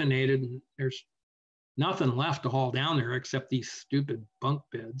procrastinated, and there's nothing left to haul down there except these stupid bunk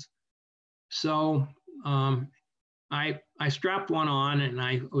beds. So I strapped one on, and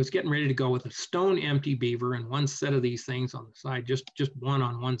I was getting ready to go with a stone empty beaver and one set of these things on the side, just one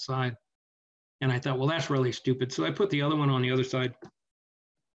on one side. And I thought, well, that's really stupid. So I put the other one on the other side.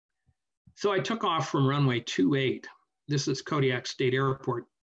 So I took off from runway 28. This is Kodiak State Airport.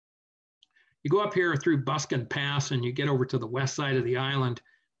 You go up here through Alaskan Pass and you get over to the west side of the island,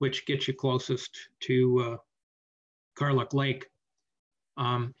 which gets you closest to Kodiak Lake.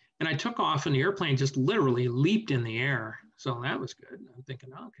 And I took off and the airplane just literally leaped in the air. So that was good. I'm thinking,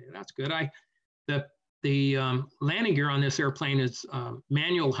 okay, that's good. The landing gear on this airplane is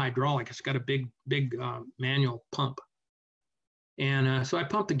manual hydraulic. It's got a big manual pump. And so I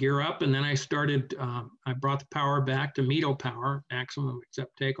pumped the gear up and then I started, I brought the power back to METO power, maximum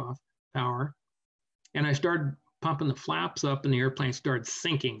except takeoff power. And I started pumping the flaps up and the airplane started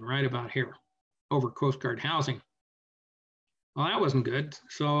sinking right about here over Coast Guard housing. Well, that wasn't good.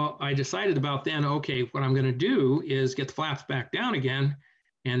 So I decided about then, okay, what I'm going to do is get the flaps back down again.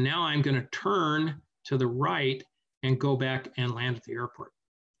 And now I'm going to turn to the right and go back and land at the airport.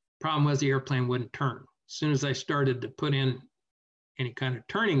 Problem was the airplane wouldn't turn. As soon as I started to put in any kind of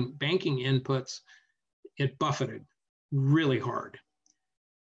banking inputs, it buffeted really hard.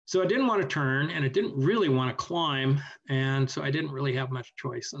 So I didn't want to turn and it didn't really want to climb. And so I didn't really have much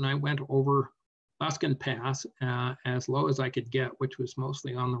choice. And I went over Alaskan Pass as low as I could get, which was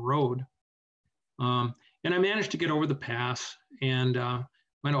mostly on the road. And I managed to get over the pass and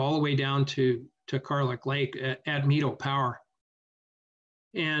went all the way down to Kodiak Lake at METO power.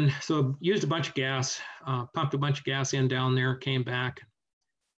 And so used a bunch of gas, pumped a bunch of gas in down there, came back.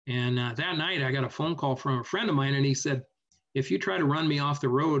 And that night I got a phone call from a friend of mine and he said, if you try to run me off the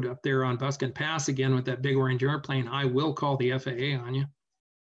road up there on Alaskan Pass again with that big orange airplane, I will call the FAA on you.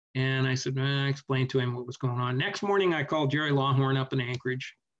 And I said, I explained to him what was going on. Next morning, I called Jerry Lawhorn up in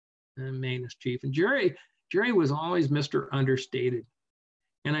Anchorage, maintenance chief. And Jerry was always Mr. Understated.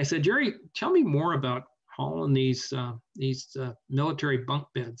 And I said, Jerry, tell me more about hauling these military bunk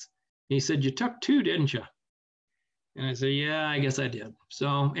beds. And he said, you took 2, didn't you? And I said, yeah, I guess I did.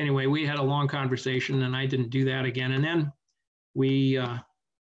 So anyway, we had a long conversation and I didn't do that again. And then we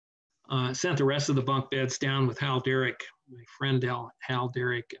sent the rest of the bunk beds down with Hal Derrick, my friend Hal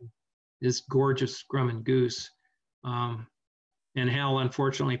Derrick, and his gorgeous Grumman Goose. And Hal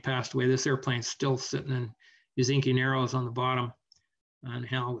unfortunately passed away. This airplane's still sitting in his inking arrows on the bottom. And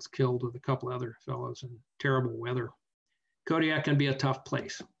Hal was killed with a couple other fellows in terrible weather. Kodiak can be a tough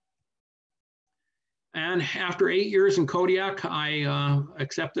place. And after 8 years in Kodiak, I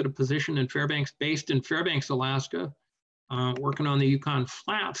accepted a position in Fairbanks, based in Fairbanks, Alaska, working on the Yukon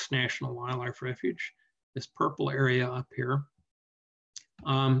Flats National Wildlife Refuge, this purple area up here.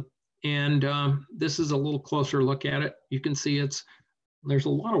 This is a little closer look at it. You can see there's a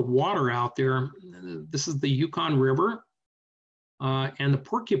lot of water out there. This is the Yukon River and the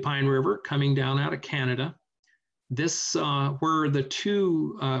Porcupine River coming down out of Canada. This, where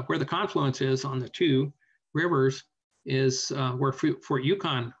the confluence is on the 2 rivers is where Fort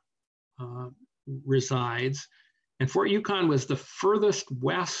Yukon resides. And Fort Yukon was the furthest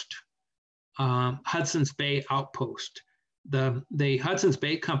west Hudson's Bay outpost. The Hudson's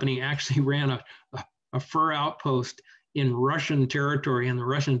Bay Company actually ran a fur outpost in Russian territory, and the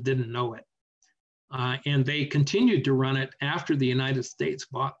Russians didn't know it. And they continued to run it after the United States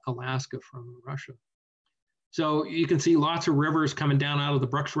bought Alaska from Russia. So you can see lots of rivers coming down out of the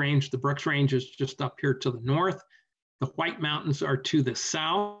Brooks Range. The Brooks Range is just up here to the north. The White Mountains are to the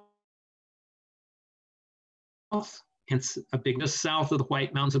south. And just south of the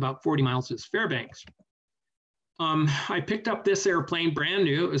White Mountains, about 40 miles, is Fairbanks. I picked up this airplane brand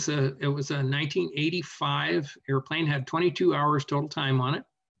new. It was a 1985 airplane, had 22 hours total time on it.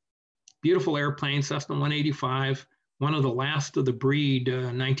 Beautiful airplane, Cessna 185, one of the last of the breed.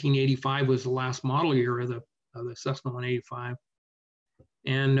 1985 was the last model year of the Cessna 185.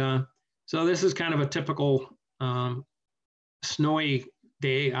 And so this is kind of a typical snowy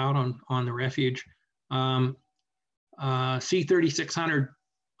day out on the refuge. C3600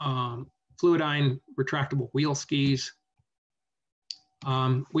 fluidine retractable wheel skis.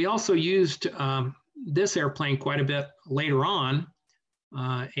 We also used this airplane quite a bit later on,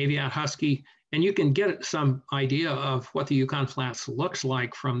 Aviat Husky, and you can get some idea of what the Yukon Flats looks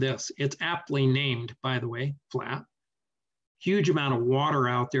like from this. It's aptly named, by the way, flat. Huge amount of water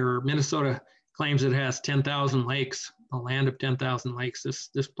out there. Minnesota claims it has 10,000 lakes, a land of 10,000 lakes.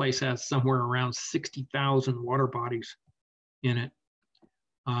 This place has somewhere around 60,000 water bodies in it.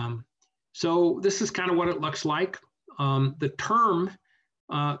 So this is kind of what it looks like. The term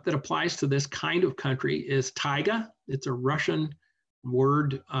that applies to this kind of country is taiga. It's a Russian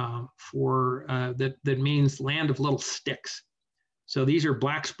word that means land of little sticks. So these are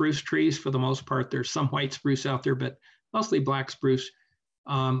black spruce trees for the most part. There's some white spruce out there, but mostly black spruce.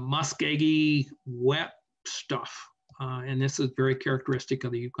 muskeggy, wet stuff. And this is very characteristic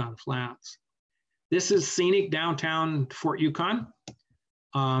of the Yukon Flats. This is scenic downtown Fort Yukon.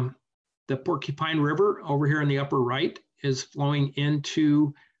 The Porcupine River over here in the upper right is flowing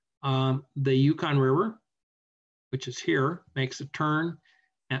into the Yukon River, which is here, makes a turn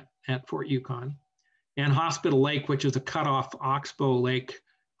at Fort Yukon. And Hospital Lake, which is a cutoff oxbow lake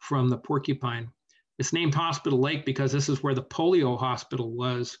from the Porcupine. It's named Hospital Lake because this is where the polio hospital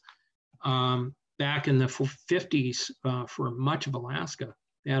was back in the 50s for much of Alaska.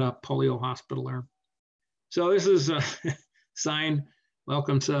 They had a polio hospital there. So this is a sign,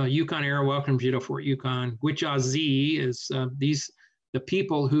 welcomes Yukon Air, welcomes you to Fort Yukon. Gwich'azi is the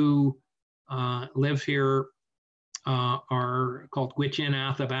people who live here are called Gwich'in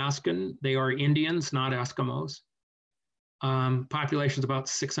Athabaskan. They are Indians, not Eskimos. Population is about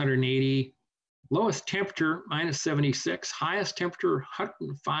 680. Lowest temperature, -76. Highest temperature,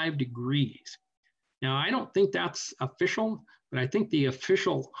 105 degrees. Now, I don't think that's official, but I think the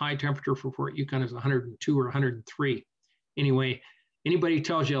official high temperature for Fort Yukon is 102 or 103. Anyway, anybody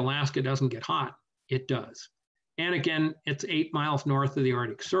tells you Alaska doesn't get hot, it does. And again, it's 8 miles north of the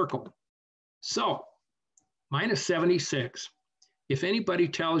Arctic Circle. So, -76. If anybody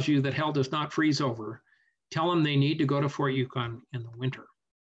tells you that hell does not freeze over, tell them they need to go to Fort Yukon in the winter.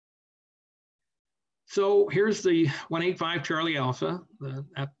 So here's the 185 Charlie Alpha,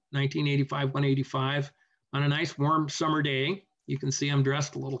 at 1985, 185, on a nice warm summer day. You can see I'm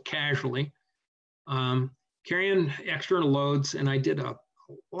dressed a little casually, carrying external loads, and I did a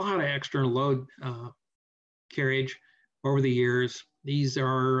lot of external load carriage over the years. These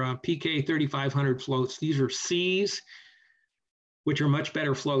are PK 3500 floats. These are C's, which are much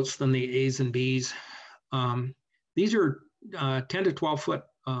better floats than the A's and B's. These are 10 to 12 foot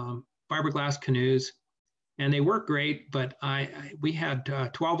fiberglass canoes, and they work great, but we had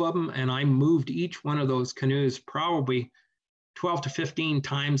 12 of them, and I moved each one of those canoes probably 12 to 15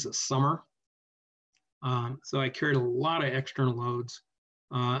 times a summer. So I carried a lot of external loads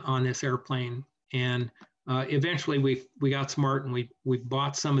on this airplane, and eventually we got smart and we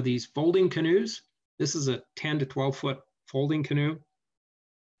bought some of these folding canoes. This is a 10 to 12 foot folding canoe.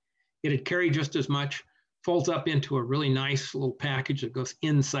 It'd carry just as much, folds up into a really nice little package that goes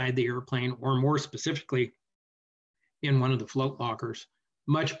inside the airplane, or more specifically in one of the float lockers.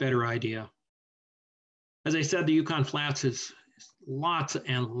 Much better idea. As I said, the Yukon Flats is lots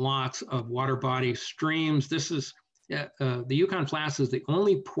and lots of water bodies, streams. This is the Yukon Flats is the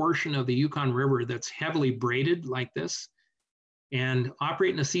only portion of the Yukon River that's heavily braided like this. And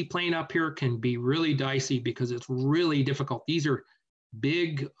operating a seaplane up here can be really dicey because it's really difficult. These are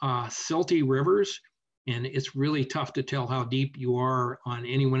big silty rivers, and it's really tough to tell how deep you are on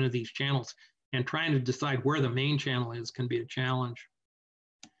any one of these channels. And trying to decide where the main channel is can be a challenge.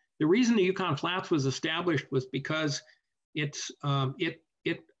 The reason the Yukon Flats was established was because it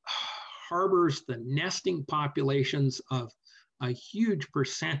harbors the nesting populations of a huge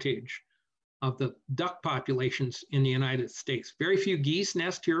percentage of the duck populations in the United States. Very few geese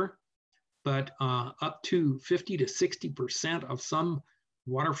nest here, but up to 50 to 60% of some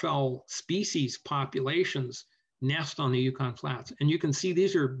waterfowl species populations nest on the Yukon Flats. And you can see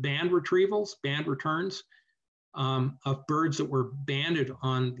these are band retrievals, band returns of birds that were banded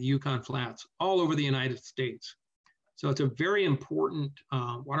on the Yukon Flats all over the United States. So it's a very important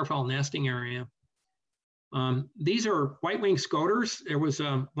waterfowl nesting area. These are white-winged scoters. There was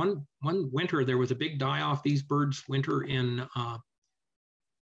one winter, there was a big die-off. These birds winter in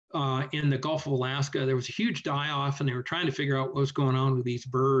the Gulf of Alaska. There was a huge die-off, and they were trying to figure out what was going on with these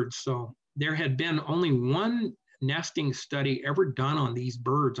birds. So there had been only one nesting study ever done on these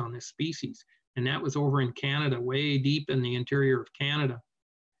birds, on this species, and that was over in Canada, way deep in the interior of Canada.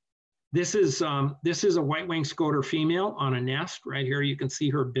 This is a white-winged scoter female on a nest. Right here, you can see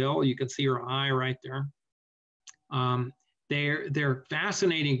her bill, you can see her eye right there. They're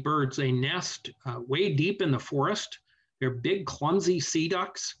fascinating birds. They nest way deep in the forest. They're big, clumsy sea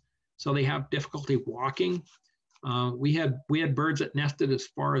ducks, so they have difficulty walking. We had birds that nested as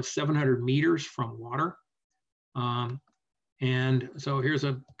far as 700 meters from water. And so here's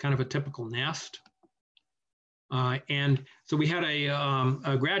a kind of a typical nest. And so we had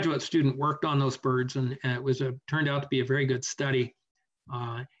a graduate student worked on those birds, and it turned out to be a very good study.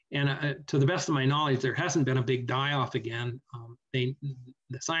 And to the best of my knowledge, there hasn't been a big die-off again. The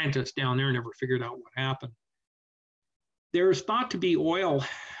scientists down there never figured out what happened. There's thought to be oil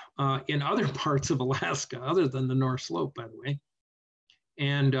in other parts of Alaska, other than the North Slope, by the way.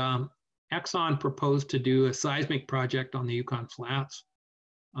 And Exxon proposed to do a seismic project on the Yukon Flats.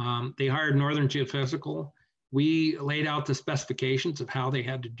 They hired Northern Geophysical, we laid out the specifications of how they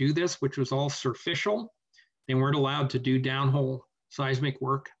had to do this, which was all surficial. They weren't allowed to do downhole seismic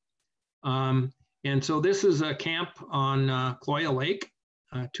work. And so this is a camp on Cloya Lake,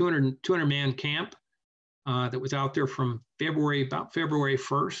 200-man camp that was out there from about February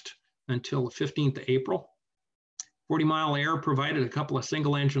 1st until the 15th of April. 40 Mile Air provided a couple of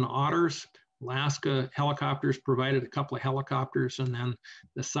single engine Otters. Alaska Helicopters provided a couple of helicopters, and then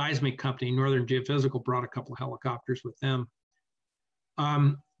the seismic company, Northern Geophysical, brought a couple of helicopters with them.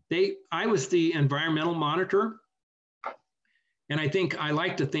 I was the environmental monitor, and I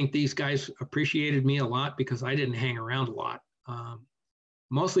like to think these guys appreciated me a lot because I didn't hang around a lot,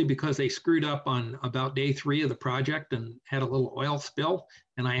 mostly because they screwed up on about day 3 of the project and had a little oil spill,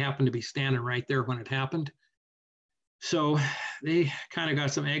 and I happened to be standing right there when it happened. So they kind of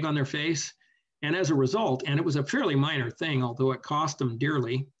got some egg on their face. And as a result, and it was a fairly minor thing, although it cost them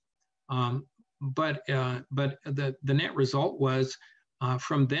dearly, but the net result was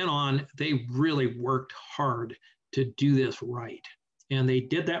from then on, they really worked hard to do this right. And they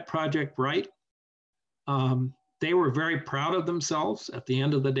did that project right. They were very proud of themselves at the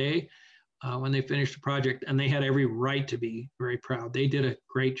end of the day when they finished the project, and they had every right to be very proud. They did a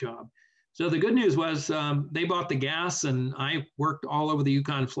great job. So the good news was they bought the gas, and I worked all over the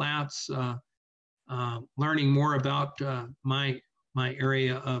Yukon Flats, learning more about my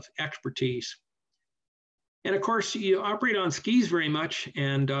area of expertise. And of course, you operate on skis very much,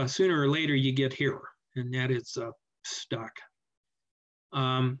 and sooner or later you get here, and that is stuck.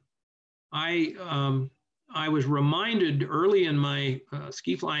 I was reminded early in my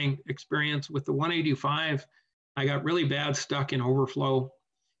ski flying experience with the 185, I got really bad stuck in overflow,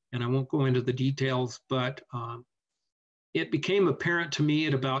 and I won't go into the details, but it became apparent to me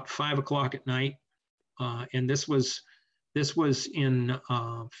at about 5 o'clock at night, and this was in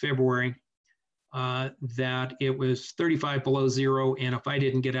February, that it was 35 below zero, and if I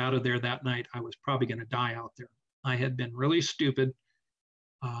didn't get out of there that night, I was probably going to die out there. I had been really stupid,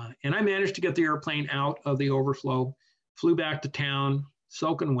 and I managed to get the airplane out of the overflow, flew back to town,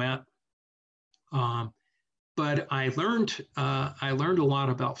 soaking wet. But I learned a lot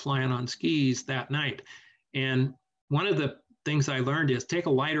about flying on skis that night. And one of the things I learned is take a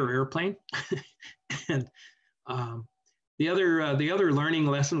lighter airplane. And the other learning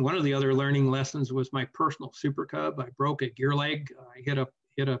lesson, one of the other learning lessons was my personal Super Cub. I broke a gear leg.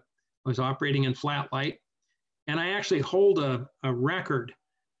 I was operating in flat light. And I actually hold a record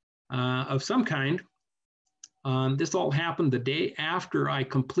of some kind. This all happened the day after I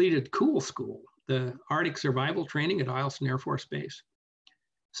completed Cool School, the Arctic survival training at Alaskan Air Force Base.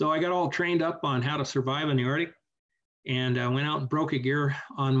 So I got all trained up on how to survive in the Arctic, and I went out and broke a gear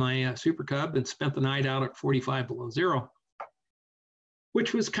on my Super Cub and spent the night out at 45 below zero,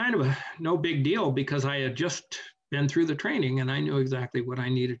 which was kind of a no big deal because I had just been through the training and I knew exactly what I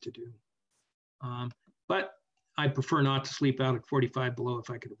needed to do. But I prefer not to sleep out at 45 below if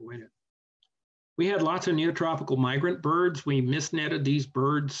I could avoid it. We had lots of neotropical migrant birds. We mist-netted these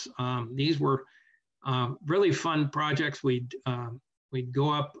birds. These were really fun projects. We'd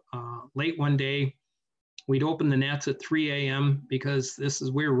go up late one day. We'd open the nets at 3 a.m. because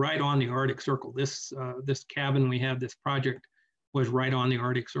we're right on the Arctic Circle. This cabin we had, this project was right on the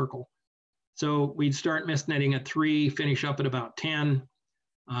Arctic Circle. So we'd start mist netting at 3, finish up at about 10,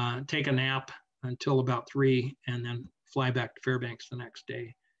 take a nap until about 3, and then fly back to Fairbanks the next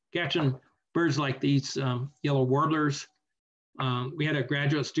day, catching birds like these yellow warblers. We had a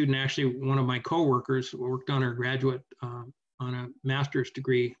graduate student, actually one of my coworkers, worked on her graduate on a master's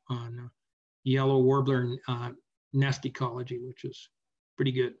degree on yellow warbler nest ecology, which is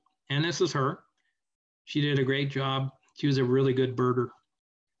pretty good. And this is her. She did a great job. She was a really good birder.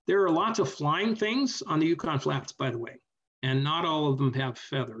 There are lots of flying things on the Yukon Flats, by the way, and not all of them have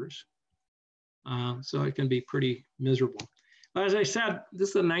feathers. So it can be pretty miserable. As I said, this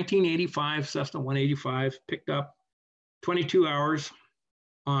is a 1985 Cessna 185, picked up 22 hours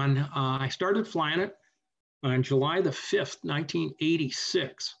on, I started flying it on July the 5th,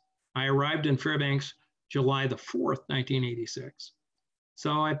 1986. I arrived in Fairbanks July the 4th, 1986.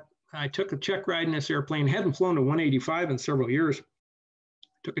 So I took a check ride in this airplane, hadn't flown a 185 in several years.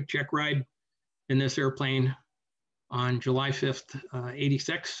 Took a check ride in this airplane on July 5th,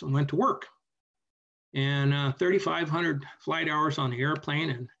 86, and went to work. And 3,500 flight hours on the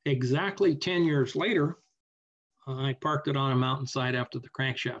airplane, and exactly 10 years later, I parked it on a mountainside after the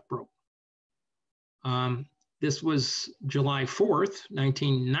crankshaft broke. This was July 4th,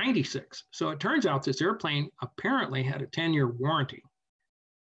 1996. So it turns out this airplane apparently had a 10-year warranty,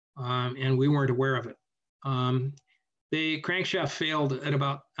 and we weren't aware of it. The crankshaft failed at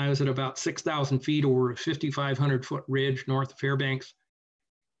about, I was at about 6,000 feet over a 5,500 foot ridge north of Fairbanks.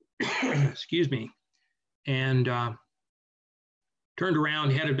 Excuse me. And turned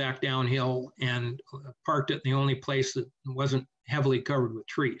around, headed back downhill, and parked it in the only place that wasn't heavily covered with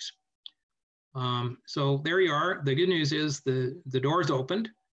trees. So there you are. The good news is the doors opened.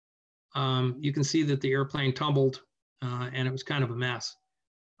 You can see that the airplane tumbled and it was kind of a mess.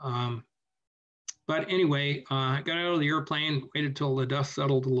 But anyway, I got out of the airplane, waited till the dust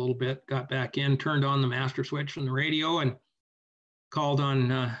settled a little bit, got back in, turned on the master switch on the radio and called on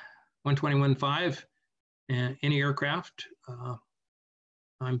 121.5, any aircraft.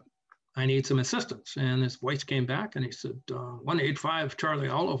 I need some assistance. And this voice came back and he said, 185 Charlie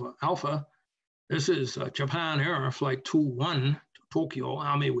Alpha, this is Japan Air Flight 21 to Tokyo.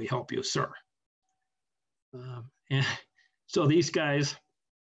 How may we help you, sir? And so these guys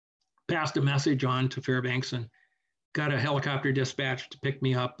passed a message on to Fairbanks and got a helicopter dispatched to pick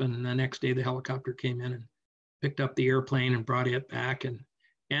me up. And the next day the helicopter came in and picked up the airplane and brought it back. And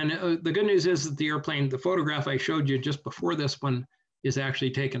the good news is that the airplane, the photograph I showed you just before this one is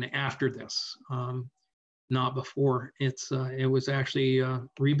actually taken after this, not before. It was actually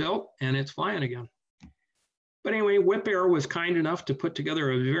rebuilt and it's flying again. But anyway, Whip Air was kind enough to put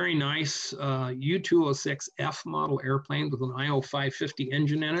together a very nice U-206F model airplane with an IO 550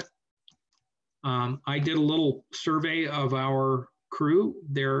 engine in it. I did a little survey of our crew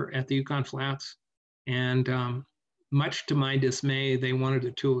there at the Yukon Flats, and much to my dismay, they wanted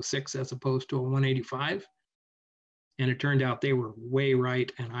a 206 as opposed to a 185. And it turned out they were way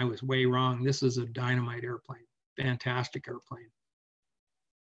right and I was way wrong. This is a dynamite airplane, fantastic airplane.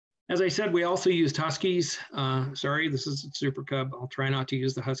 As I said, we also used Huskies. Sorry, this is a Super Cub. I'll try not to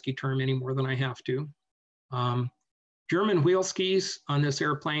use the Husky term any more than I have to. German wheel skis on this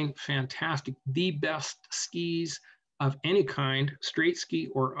airplane, fantastic. The best skis of any kind, straight ski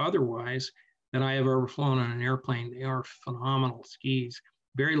or otherwise, that I have ever flown on an airplane. They are phenomenal skis.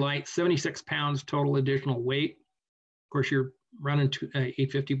 Very light, 76 pounds total additional weight. Of course, you're running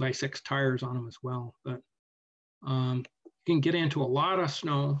 850 by 6 tires on them as well, but you can get into a lot of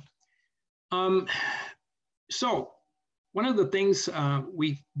snow. So one of the things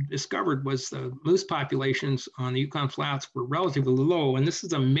we discovered was the moose populations on the Yukon Flats were relatively low, and this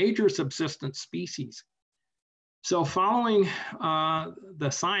is a major subsistence species. So following the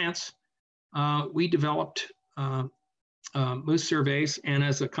science, we developed moose surveys, and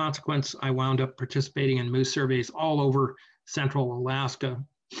as a consequence, I wound up participating in moose surveys all over central Alaska,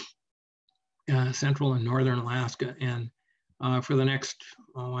 central and northern Alaska. And for the next,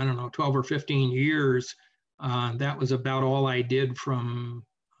 I don't know, 12 or 15 years, that was about all I did from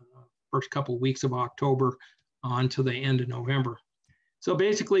first couple of weeks of October on to the end of November. So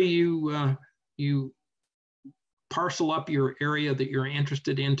basically you parcel up your area that you're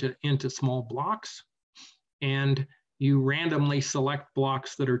interested into small blocks, and you randomly select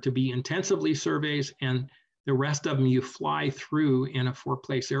blocks that are to be intensively surveys, and the rest of them you fly through in a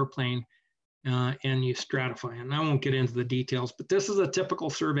 4-place airplane and you stratify. And I won't get into the details, but this is a typical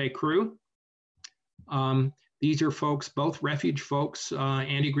survey crew. These are folks, both refuge folks.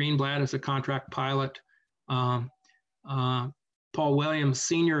 Andy Greenblatt is a contract pilot. Paul Williams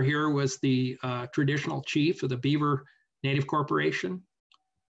Sr. here was the traditional chief of the Beaver Native Corporation.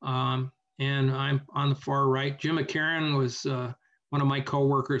 And I'm on the far right. Jim McCarran was one of my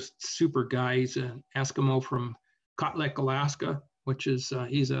coworkers, super guy. He's an Eskimo from Kodiak, Alaska, which is,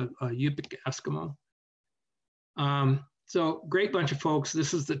 he's a Yupik Eskimo. So great bunch of folks.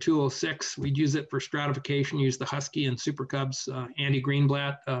 This is the 206. We'd use it for stratification, use the Husky and Super Cubs. Andy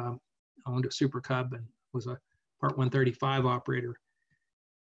Greenblatt owned a Super Cub and was a Part 135 operator.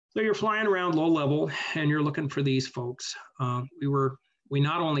 So you're flying around low level and you're looking for these folks. We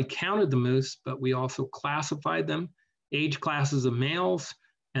not only counted the moose, but we also classified them, age classes of males,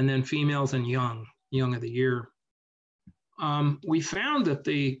 and then females and young of the year. We found that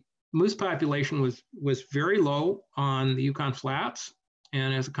the moose population was very low on the Yukon Flats.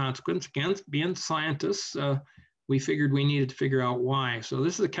 And as a consequence, again, being scientists, we figured we needed to figure out why. So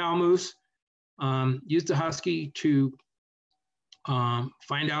this is a cow moose. Used the Husky to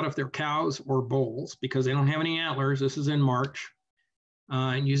find out if they're cows or bulls because they don't have any antlers. This is in March.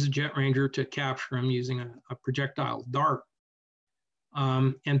 And use a Jet Ranger to capture them using a projectile dart.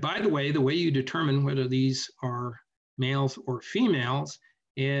 And by the way you determine whether these are males or females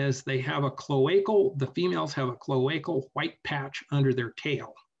is they have the females have a cloacal white patch under their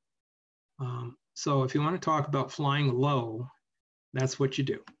tail. So if you want to talk about flying low, that's what you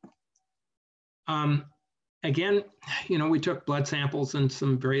do. Again, we took blood samples and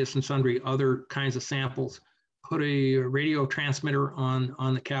some various and sundry other kinds of samples put a radio transmitter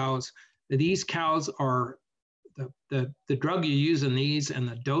on the cows. These cows are, the drug you use in these and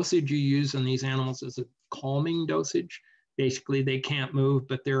the dosage you use in these animals is a calming dosage. Basically, they can't move,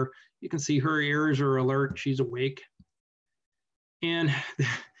 but you can see her ears are alert. She's awake. And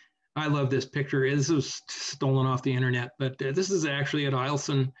I love this picture. This was stolen off the internet, but this is actually at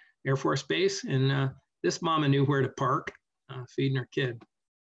Alaskan Air Force Base. And this mama knew where to park, feeding her kid.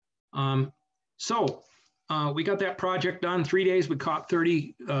 So we got that project done. 3 days, we caught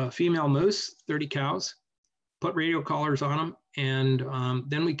 30 female moose, 30 cows, put radio collars on them. And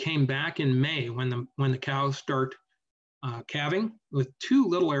then we came back in May when the cows start calving with 2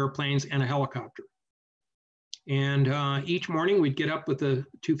 little airplanes and a helicopter. And each morning we'd get up with the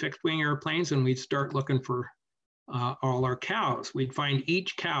 2 fixed wing airplanes and we'd start looking for all our cows. We'd find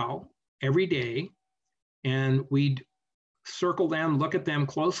each cow every day and we'd circle them, look at them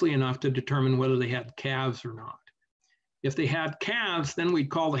closely enough to determine whether they had calves or not. If they had calves, then we'd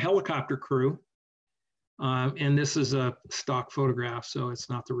call the helicopter crew. And this is a stock photograph, so it's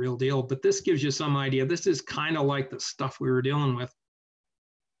not the real deal, but this gives you some idea. This is kind of like the stuff we were dealing with.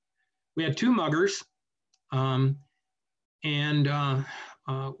 We had 2 muggers, and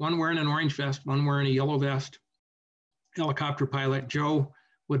one wearing an orange vest, one wearing a yellow vest. Helicopter pilot Joe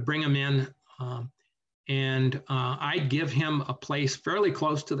would bring them in, and I'd give him a place fairly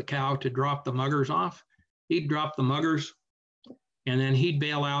close to the cow to drop the muggers off. He'd drop the muggers, and then he'd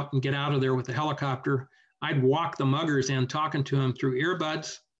bail out and get out of there with the helicopter. I'd walk the muggers in, talking to them through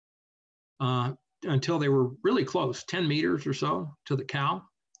earbuds until they were really close, 10 meters or so to the cow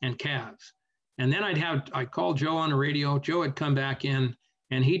and calves. And then I'd call Joe on the radio. Joe would come back in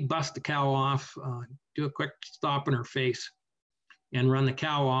and he'd bust the cow off, do a quick stop in her face and run the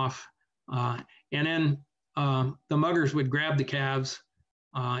cow off. And then the muggers would grab the calves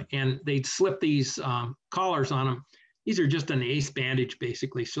and they'd slip these collars on them. These are just an ACE bandage,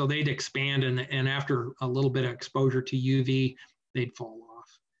 basically. So they'd expand, and after a little bit of exposure to UV, they'd fall off.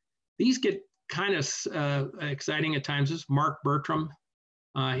 These get kind of exciting at times. This is Mark Bertram.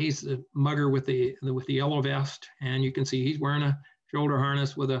 He's the mugger with the yellow vest, and you can see he's wearing a shoulder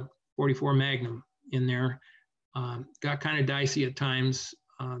harness with a 44 Magnum in there. Got kind of dicey at times.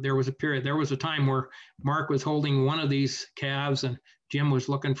 There was a time where Mark was holding one of these calves, and Jim was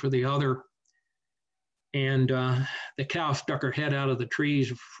looking for the other. And the cow stuck her head out of the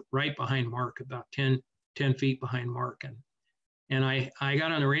trees right behind Mark, about 10 feet behind Mark. And I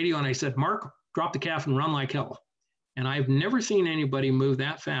got on the radio and I said, Mark, drop the calf and run like hell. And I've never seen anybody move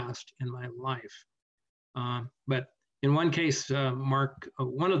that fast in my life. But in one case, Mark,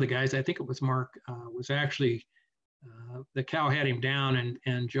 one of the guys, I think it was Mark, was actually, the cow had him down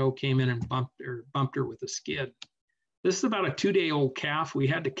and Joe came in and bumped her with a skid. This is about a 2-day-old calf. We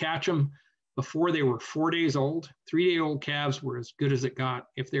had to catch them before they were 4 days old. 3-day-old calves were as good as it got.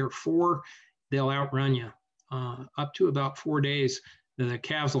 If they're 4, they'll outrun you. Up to about 4 days, the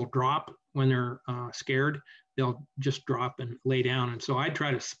calves will drop when they're scared. They'll just drop and lay down. And so I'd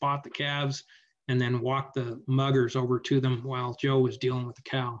try to spot the calves and then walk the muggers over to them while Joe was dealing with the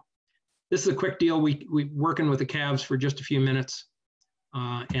cow. This is a quick deal. We working with the calves for just a few minutes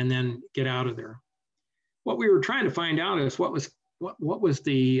and then get out of there. What we were trying to find out is what was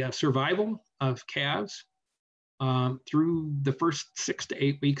the survival of calves through the first 6 to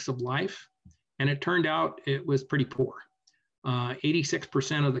 8 weeks of life. And it turned out it was pretty poor.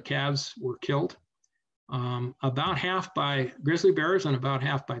 86% of the calves were killed, about half by grizzly bears and about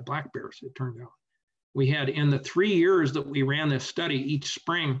half by black bears, it turned out. We had, in the 3 years that we ran this study, each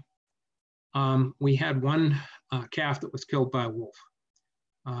spring, we had 1 calf that was killed by a wolf.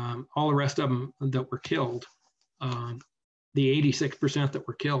 All the rest of them that were killed, the 86% that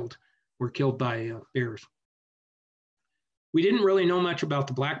were killed by bears. We didn't really know much about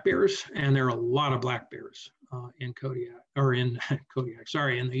the black bears, and there are a lot of black bears in Kodiak, or in Kodiak,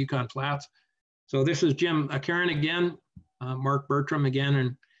 sorry, in the Yukon Flats. So this is Jim Karen again, Mark Bertram again,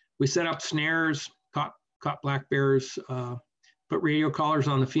 and we set up snares, caught black bears, put radio collars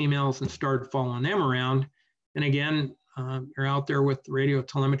on the females and started following them around. And again, you're out there with radio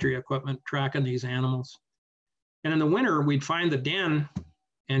telemetry equipment tracking these animals. And in the winter, we'd find the den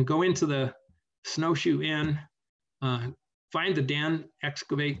and go into the snowshoe inn, find the den,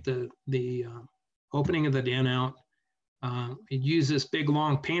 excavate the opening of the den out. We'd use this big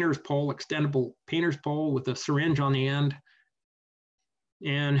long painter's pole, extendable painter's pole with a syringe on the end.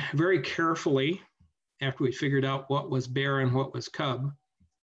 And very carefully, after we figured out what was bear and what was cub,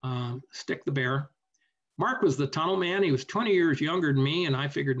 stick the bear. Mark was the tunnel man. He was 20 years younger than me, and I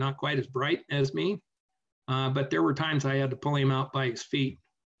figured not quite as bright as me. But there were times I had to pull him out by his feet.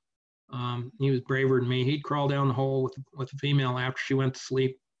 He was braver than me. He'd crawl down the hole with a female after she went to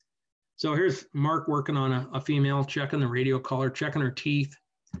sleep. So here's Mark working on a female, checking the radio collar, checking her teeth.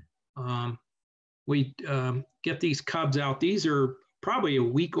 We get these cubs out. These are probably a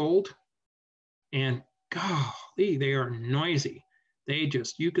week old, and golly, they are noisy. They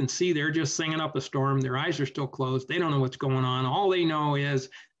just, you can see they're just singing up a storm. Their eyes are still closed. They don't know what's going on. All they know is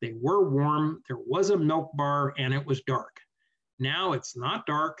they were warm, there was a milk bar, and it was dark. Now it's not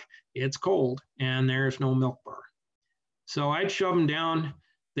dark, it's cold, and there's no milk bar. So I'd shove them down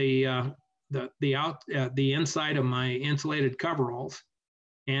the inside of my insulated coveralls,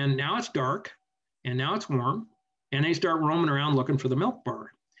 and now it's dark, and now it's warm, and they start roaming around looking for the milk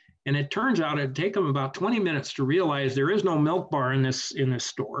bar. And it turns out it'd take them about 20 minutes to realize there is no milk bar in this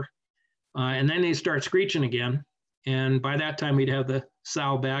store. And then they start screeching again. And by that time, we'd have the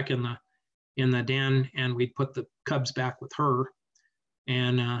sow back in the den, and we'd put the cubs back with her,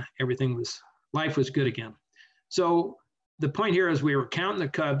 and life was good again. So the point here is we were counting the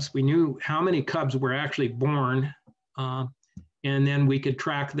cubs. We knew how many cubs were actually born, and then we could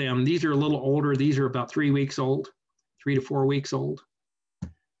track them. These are a little older. These are about 3 weeks old, 3 to 4 weeks old.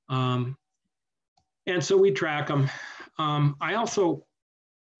 And so we track them. I also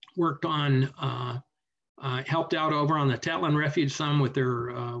worked on, helped out over on the Tetland Refuge some with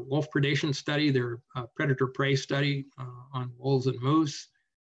their wolf predation study, their predator prey study on wolves and moose.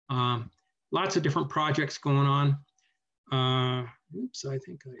 Lots of different projects going on. Oops, I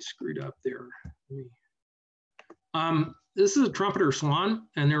think I screwed up there. This is a trumpeter swan,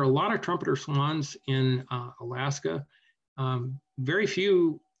 and there are a lot of trumpeter swans in Alaska. Very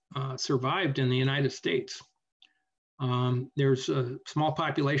few survived in the United States. There's a small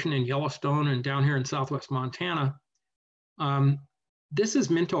population in Yellowstone and down here in southwest Montana. This is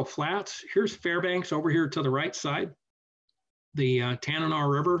Minto Flats. Here's Fairbanks over here to the right side, the Tanana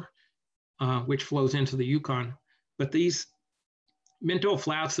River, which flows into the Yukon. But these Minto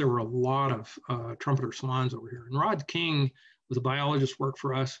Flats, there were a lot of trumpeter swans over here. And Rod King was a biologist, worked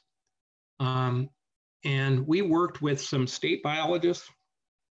for us. And we worked with some state biologists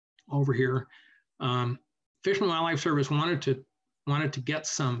over here. Fish and Wildlife Service wanted to get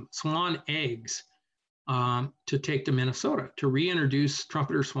some swan eggs to take to Minnesota, to reintroduce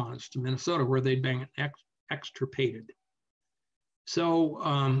trumpeter swans to Minnesota, where they'd been extirpated. So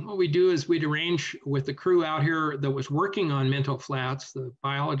what we do is we'd arrange with the crew out here that was working on Minto Flats, the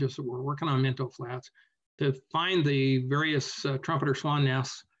biologists that were working on Minto Flats, to find the various trumpeter swan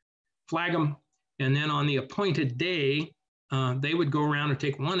nests, flag them, and then on the appointed day, they would go around and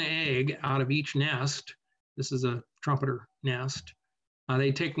take one egg out of each nest. This is a trumpeter nest.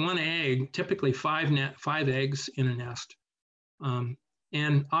 They take one egg, typically five eggs in a nest.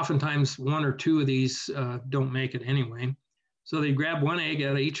 And oftentimes one or two of these don't make it anyway. So they grab one egg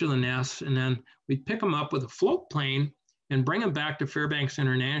out of each of the nests, and then we'd pick them up with a float plane and bring them back to Fairbanks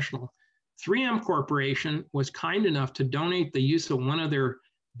International. 3M Corporation was kind enough to donate the use of one of their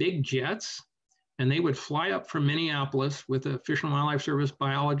big jets, and they would fly up from Minneapolis with a Fish and Wildlife Service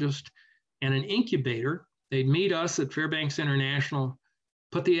biologist and an incubator. They'd meet us at Fairbanks International,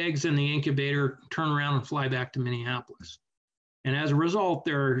 put the eggs in the incubator, turn around and fly back to Minneapolis. And as a result,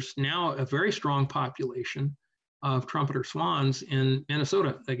 there's now a very strong population of trumpeter swans in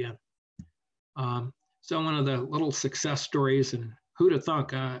Minnesota again. So one of the little success stories, and who'd have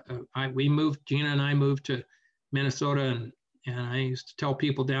thunk, Gina and I moved to Minnesota, and I used to tell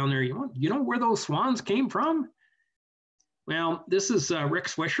people down there, you know where those swans came from? Well, this is Rick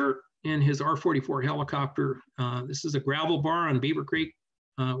Swisher in his R-44 helicopter. This is a gravel bar on Beaver Creek.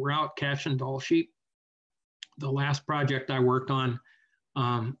 We're out catching Dall sheep. The last project I worked on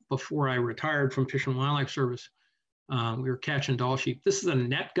before I retired from Fish and Wildlife Service, we were catching Dall sheep. This is a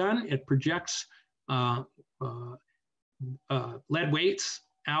net gun. It projects lead weights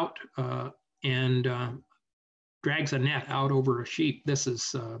out and drags a net out over a sheep. This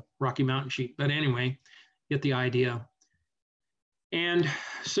is Rocky Mountain sheep. But anyway, get the idea. And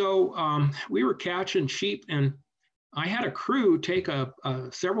so we were catching sheep, and I had a crew take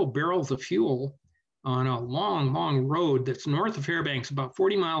several barrels of fuel on a long, long road that's north of Fairbanks, about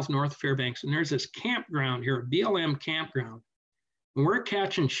 40 miles north of Fairbanks. And there's this campground here, a BLM campground. And we're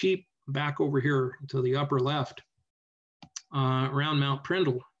catching sheep back over here to the upper left around Mount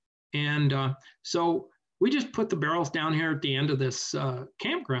Prindle. And so we just put the barrels down here at the end of this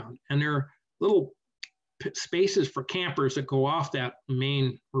campground. And there are little spaces for campers that go off that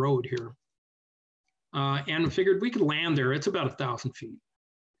main road here. And figured we could land there. It's about 1,000 feet.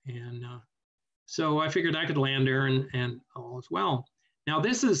 And so I figured I could land there and all as well. Now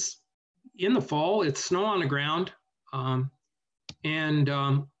this is in the fall, it's snow on the ground.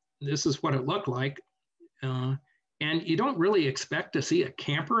 this is what it looked like. And you don't really expect to see a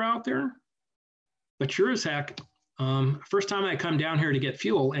camper out there, but sure as heck, first time I come down here to get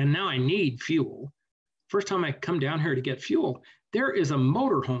fuel, and now I need fuel. First time I come down here to get fuel, there is a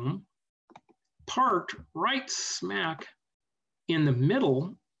motorhome parked right smack in the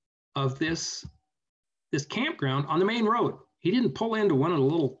middle of this campground on the main road. He didn't pull into one of the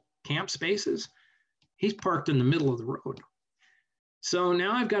little camp spaces. He's parked in the middle of the road. So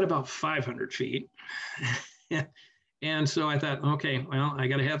now I've got about 500 feet. And so I thought, okay, well, I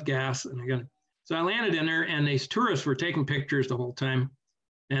got to have gas. So I landed in there, and these tourists were taking pictures the whole time,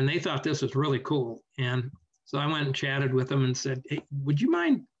 and they thought this was really cool. And so I went and chatted with them and said, hey, would you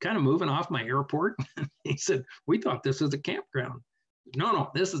mind kind of moving off my airport? He said, we thought this was a campground. No,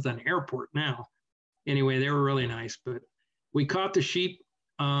 this is an airport now. Anyway, they were really nice, but we caught the sheep.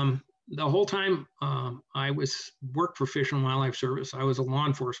 The whole time I worked for Fish and Wildlife Service. I was a law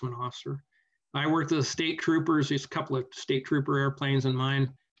enforcement officer. I worked with the state troopers. There's a couple of state trooper airplanes in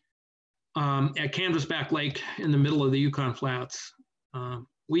mine at Canvasback Lake in the middle of the Yukon Flats.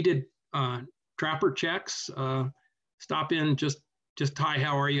 We did trapper checks, stop in, just hi,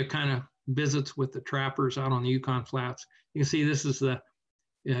 how are you, kind of visits with the trappers out on the Yukon Flats. You can see this is the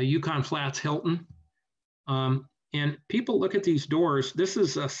Yukon Flats Hilton. And people look at these doors. This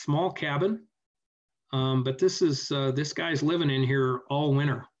is a small cabin, but this guy's living in here all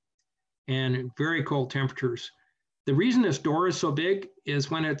winter and very cold temperatures. The reason this door is so big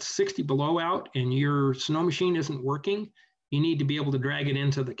is when it's 60 below out and your snow machine isn't working, you need to be able to drag it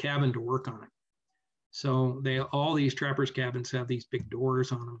into the cabin to work on it. So all these trappers' cabins have these big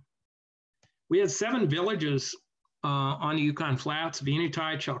doors on them. We had 7 villages on the Yukon Flats: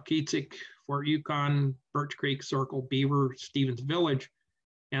 Venati, Chalkitsik, Fort Yukon, Birch Creek, Circle, Beaver, Stevens Village.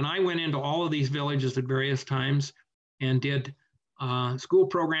 And I went into all of these villages at various times and did school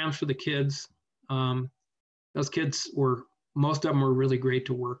programs for the kids. Those kids most of them were really great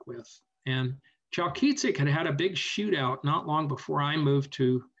to work with. And Chalkitsik had a big shootout not long before I moved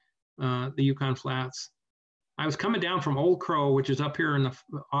to the Yukon Flats. I was coming down from Old Crow, which is up here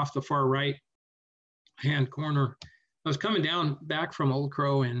off the far right hand corner. I was coming down back from Old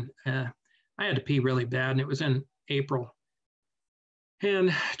Crow, and I had to pee really bad, and it was in April.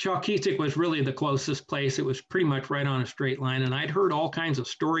 And Chalkitsik was really the closest place. It was pretty much right on a straight line. And I'd heard all kinds of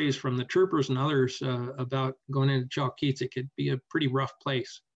stories from the troopers and others about going into Chalkitsik. It'd be a pretty rough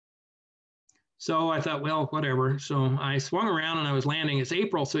place. So I thought, well, whatever. So I swung around and I was landing. It's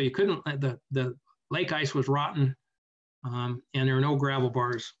April, so you couldn't, the lake ice was rotten, and there were no gravel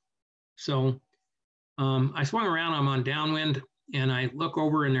bars. So I swung around, I'm on downwind, and I look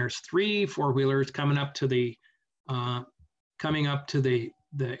over and there's 3 4-wheelers coming up to the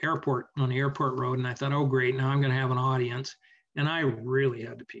airport, on the airport road. And I thought, oh great, now I'm gonna have an audience. And I really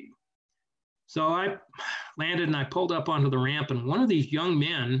had to pee. So I landed and I pulled up onto the ramp, and one of these young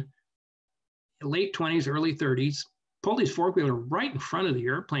men, late 20s, early 30s, pulled his 4-wheeler right in front of the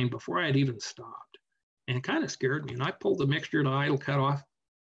airplane before I had even stopped. And it kind of scared me. And I pulled the mixture to idle cutoff,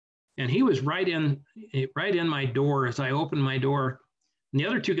 and he was right in my door as I opened my door. And the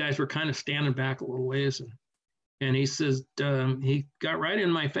other 2 guys were kind of standing back a little ways. And he says, he got right in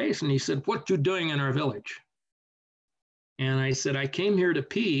my face and he said, "What you doing in our village?" And I said, "I came here to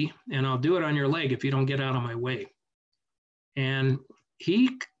pee, and I'll do it on your leg if you don't get out of my way." And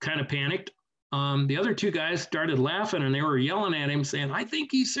he kind of panicked. The other 2 guys started laughing, and they were yelling at him saying, "I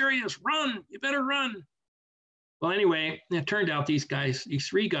think he's serious, run, you better run." Well, anyway, it turned out these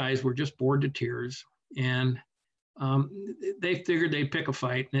 3 guys were just bored to tears, and they figured they'd pick a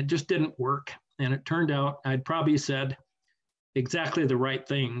fight, and it just didn't work. And it turned out I'd probably said exactly the right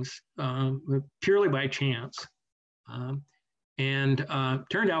things, purely by chance. And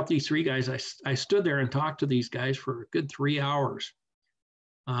turned out these 3 guys, I stood there and talked to these guys for a good 3 hours.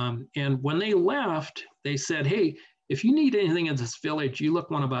 And when they left, they said, "Hey, if you need anything in this village, you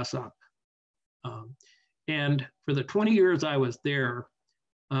look one of us up." And for the 20 years I was there,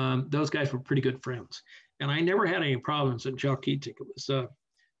 those guys were pretty good friends. And I never had any problems in Chalkitsik.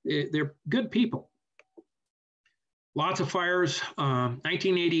 They're good people. Lots of fires.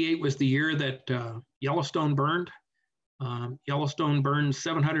 1988 was the year that Yellowstone burned. Yellowstone burned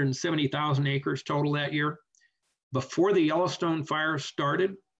 770,000 acres total that year. Before the Yellowstone fire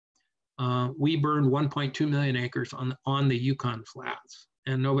started, we burned 1.2 million acres on the Yukon Flats,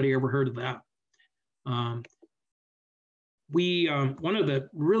 and nobody ever heard of that. One of the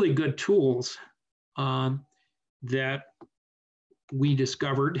really good tools that we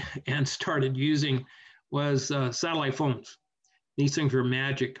discovered and started using was satellite phones. These things are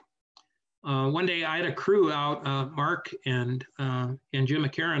magic. one day I had a crew out, Mark and Jim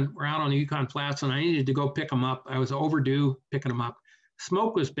McCarran were out on the Yukon Flats, and I needed to go pick them up. I was overdue picking them up.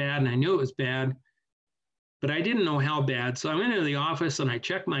 Smoke was bad, and I knew it was bad, but I didn't know how bad. So I went into the office and I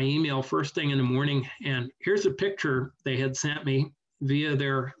checked my email first thing in the morning, and here's a picture they had sent me via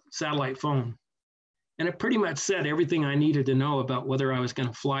their satellite phone. And it pretty much said everything I needed to know about whether I was going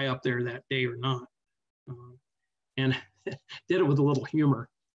to fly up there that day or not. And did it with a little humor.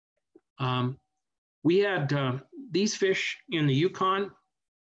 We had these fish in the Yukon.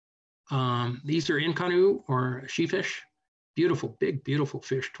 These are Inconnu or sheefish. Beautiful, big, beautiful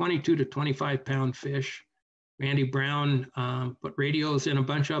fish, 22 to 25 pound fish. Randy Brown put radios in a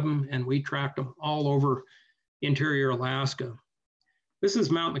bunch of them, and we tracked them all over interior Alaska. This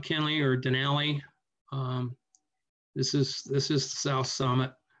is Mount McKinley or Denali. This is the South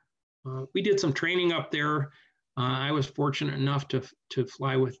Summit. We did some training up there. I was fortunate enough to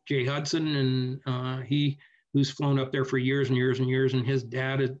fly with Jay Hudson, and he who's flown up there for years and years and years, and his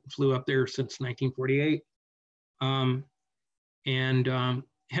dad had flew up there since 1948, and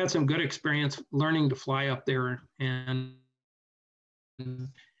had some good experience learning to fly up there, and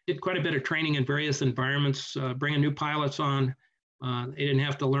did quite a bit of training in various environments, bringing new pilots on. They didn't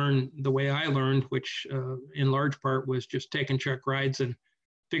have to learn the way I learned, which in large part was just taking check rides and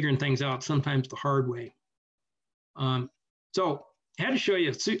figuring things out, sometimes the hard way. So I had to show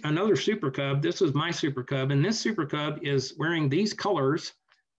you another Super Cub. This is my Super Cub, and this Super Cub is wearing these colors.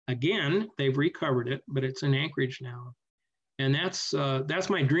 Again, they've recovered it, but it's in Anchorage now. And that's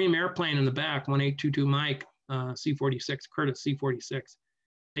my dream airplane in the back, 1822 Mike, C-46, Curtiss C-46.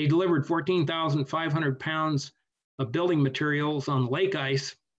 They delivered 14,500 pounds of building materials on lake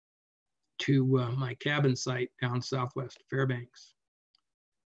ice to my cabin site down southwest Fairbanks.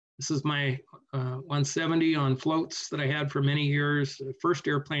 This is my 170 on floats that I had for many years. The first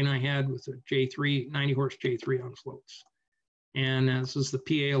airplane I had was a J3, 90 horse J3 on floats. And this is the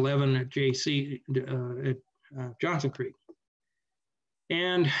PA-11 at JC at Johnson Creek.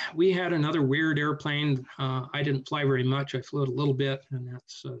 And we had another weird airplane. I didn't fly very much. I flew it a little bit, and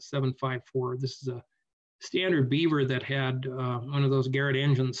that's 754. This is a standard Beaver that had one of those Garrett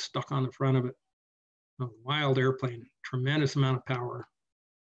engines stuck on the front of it. A wild airplane, tremendous amount of power.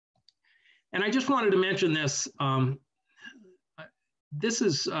 And I just wanted to mention this. This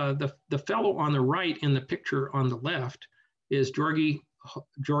is the fellow on the right in the picture on the left is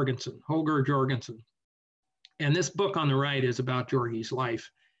Holger Jorgensen. And this book on the right is about Jorgie's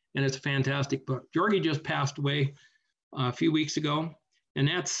life. And it's a fantastic book. Jorgie just passed away a few weeks ago. And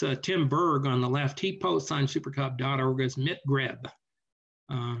that's Tim Berg on the left. He posts on supercub.org as Mitgreb.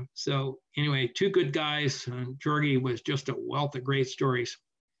 So anyway, two good guys. Jorgie was just a wealth of great stories.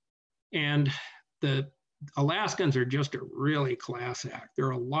 And the Alaskans are just a really class act.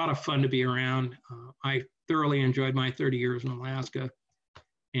 They're a lot of fun to be around. I thoroughly enjoyed my 30 years in Alaska.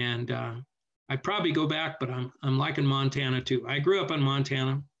 And I'd probably go back, but I'm liking Montana too. I grew up in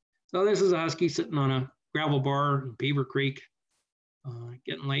Montana. So this is a Husky sitting on a gravel bar in Beaver Creek,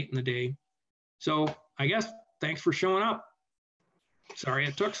 getting late in the day. So I guess thanks for showing up. Sorry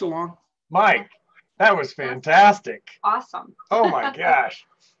it took so long. Mike, that was fantastic. Awesome. Oh my gosh.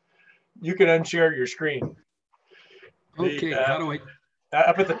 You can unshare your screen. Okay, how do I?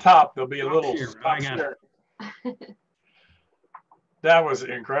 Up at the top, there'll be a little I got it. That was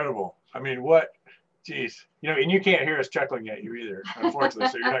incredible. I mean, what? Geez, and you can't hear us chuckling at you either, unfortunately.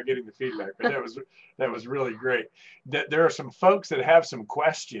 So you're not getting the feedback. But that was really great. There are some folks that have some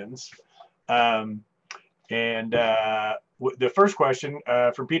questions, and the first question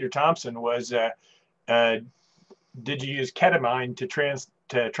from Peter Thompson was, did you use ketamine to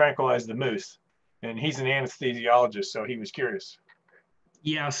tranquilize the moose? And he's an anesthesiologist, so he was curious.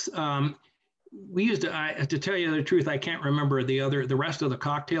 Yes. We used to tell you the truth, I can't remember the rest of the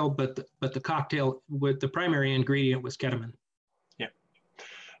cocktail, but the cocktail with the primary ingredient was ketamine. Yeah.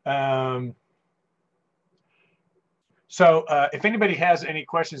 So if anybody has any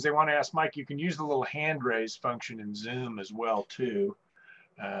questions they want to ask Mike, you can use the little hand raise function in Zoom as well too.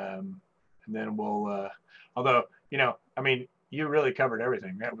 And then we'll, although, I mean, you really covered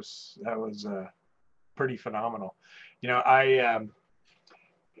everything. That was pretty phenomenal.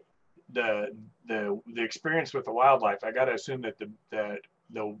 The experience with the wildlife, I got to assume that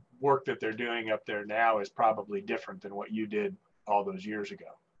the work that they're doing up there now is probably different than what you did all those years ago.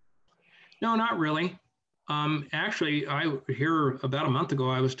 No, not really. Actually, here about a month ago,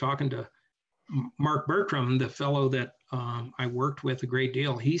 I was talking to Mark Bertram, the fellow that I worked with a great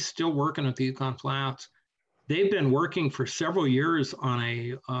deal. He's still working at the Yukon Flats. They've been working for several years on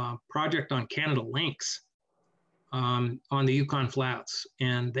a project on Canada lynx. on the Yukon Flats,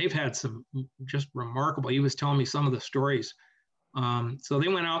 and they've had some just remarkable. He was telling me some of the stories. So they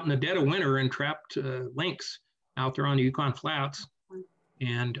went out in the dead of winter and trapped lynx out there on the Yukon Flats,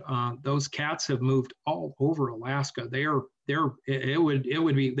 and those cats have moved all over Alaska. It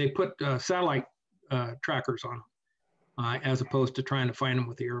would be, they put satellite trackers on them as opposed to trying to find them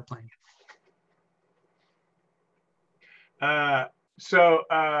with the airplane. So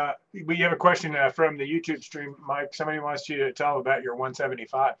we have a question from the YouTube stream, Mike. Somebody wants you to tell about your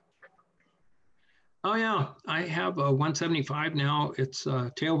 175. Oh yeah, I have a 175 now. It's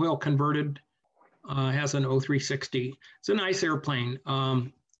tail wheel converted, has an 0360. It's a nice airplane.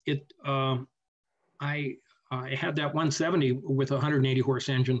 I had that 170 with a 180 horse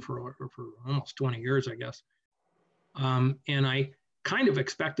engine for almost 20 years, I guess. And I kind of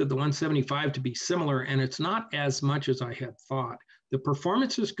expected the 175 to be similar, and it's not as much as I had thought. The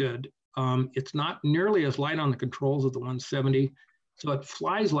performance is good. It's not nearly as light on the controls of the 170. So it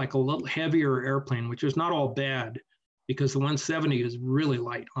flies like a little heavier airplane, which is not all bad because the 170 is really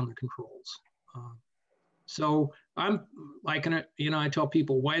light on the controls. So I'm liking it. You know, I tell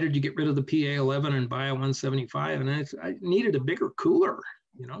people, why did you get rid of the PA-11 and buy a 175? And I needed a bigger cooler,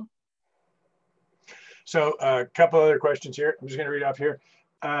 you know? So a couple other questions here. I'm just going to read off here.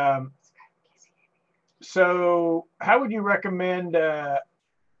 So how would you recommend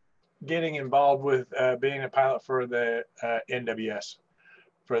getting involved with being a pilot for the NWS,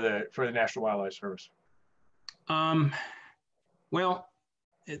 for the National Wildlife Service? Well,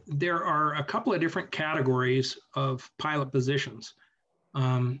 there are a couple of different categories of pilot positions.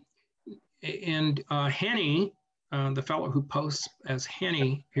 And Henny, the fellow who posts as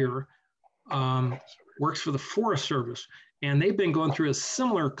Henny here, works for the Forest Service, and they've been going through a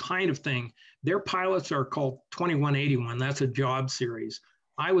similar kind of thing. Their pilots are called 2181. That's a job series.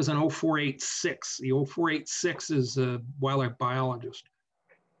 I was an 0486. The 0486 is a wildlife biologist.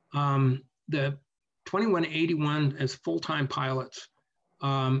 The 2181 is full-time pilots,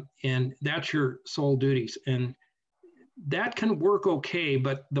 and that's your sole duties. And that can work okay,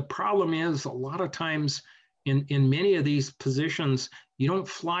 but the problem is a lot of times in many of these positions, you don't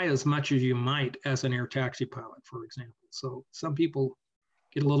fly as much as you might as an air taxi pilot, for example. So some people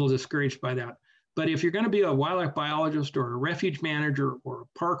get a little discouraged by that. But if you're going to be a wildlife biologist or a refuge manager or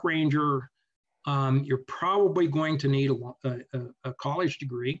a park ranger, you're probably going to need a college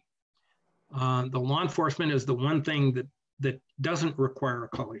degree. The law enforcement is the one thing that doesn't require a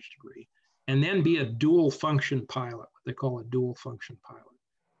college degree. And then be a dual function pilot, what they call a dual function pilot.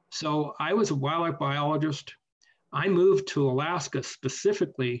 So I was a wildlife biologist. I moved to Alaska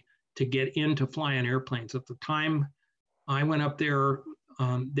specifically to get into flying airplanes. At the time I went up there,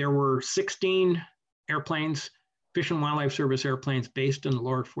 there were 16 airplanes, Fish and Wildlife Service airplanes based in the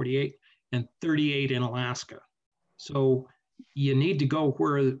lower 48 and 38 in Alaska. So you need to go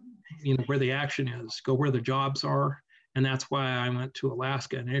where the action is, go where the jobs are. And that's why I went to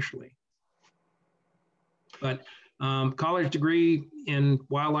Alaska initially. But college degree in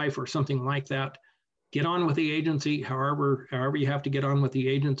wildlife or something like that, get on with the agency, however you have to get on with the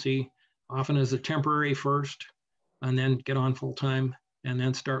agency, often as a temporary first, and then get on full time, and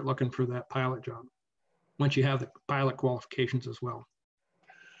then start looking for that pilot job once you have the pilot qualifications as well.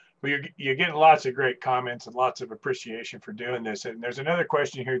 Well, you're getting lots of great comments and lots of appreciation for doing this. And there's another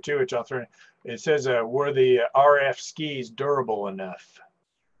question here too, which I'll throw in. It says, were the RF skis durable enough?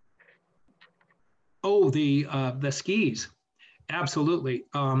 Oh, the skis, absolutely.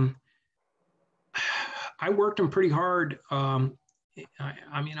 I worked them pretty hard. I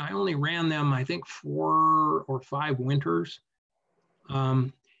mean, I only ran them, I think, 4 or 5 winters.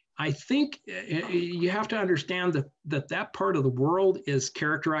 I think you have to understand that part of the world is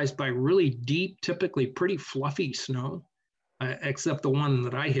characterized by really deep, typically pretty fluffy snow, except the one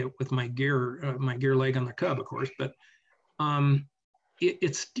that I hit with my gear leg on the Cub, of course. But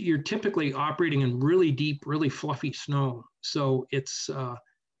you're typically operating in really deep, really fluffy snow. So it's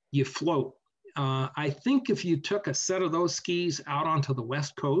you float. I think if you took a set of those skis out onto the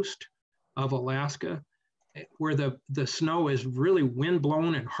west coast of Alaska, where the snow is really wind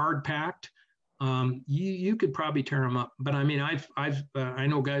blown and hard packed, you could probably tear them up. But I mean, I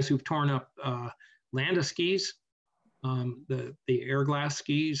know guys who've torn up Landa skis, the Airglass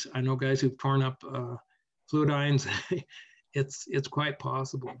skis. I know guys who've torn up Fluidines. It's quite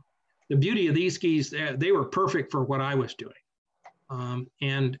possible. The beauty of these skis, they were perfect for what I was doing.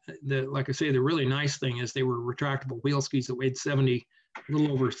 And like I say, the really nice thing is they were retractable wheel skis that weighed a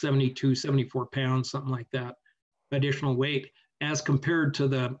little over 72, 74 pounds, something like that, additional weight, as compared to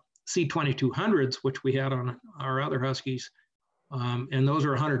the C2200s, which we had on our other Huskies. And those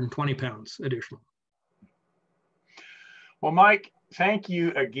are 120 pounds additional. Well, Mike, thank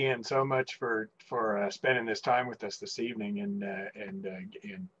you again so much for spending this time with us this evening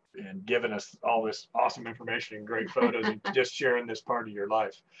and giving us all this awesome information and great photos and just sharing this part of your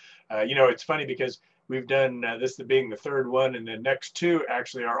life. You know, it's funny because we've done this being the third one, and the next two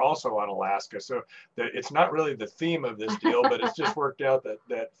actually are also on Alaska. So it's not really the theme of this deal, but it's just worked out that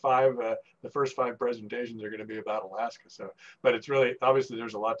the first 5 presentations are going to be about Alaska. So, but it's really, obviously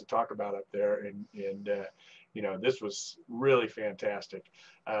there's a lot to talk about up there, and you know, this was really fantastic.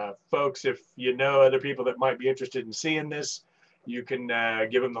 Folks, if you know other people that might be interested in seeing this, you can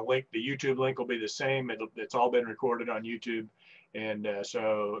give them the link. The YouTube link will be the same. It's all been recorded on YouTube. And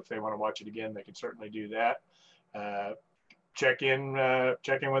so if they want to watch it again, they can certainly do that. Check in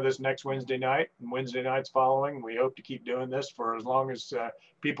with us next Wednesday night and Wednesday nights following. We hope to keep doing this for as long as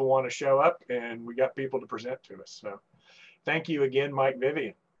people want to show up and we got people to present to us. So thank you again, Mike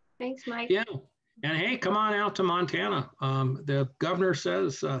Vivion. Thanks, Mike. Yeah. And hey, come on out to Montana. The governor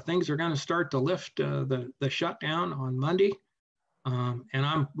says things are going to start to lift the shutdown on Monday. And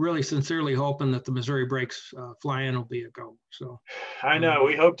I'm really sincerely hoping that the Missouri Breaks fly-in will be a go. So I know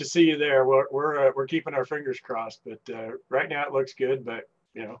we hope to see you there. We're keeping our fingers crossed, but right now it looks good. But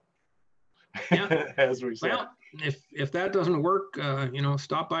you know, yeah. as we said, well, if that doesn't work, you know,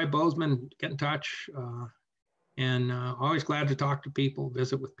 stop by Bozeman, get in touch, and always glad to talk to people,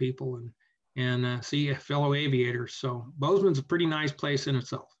 visit with people, and see fellow aviators. So Bozeman's a pretty nice place in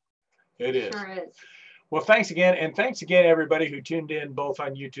itself. It is. Sure is. Well, thanks again. And thanks again, everybody who tuned in both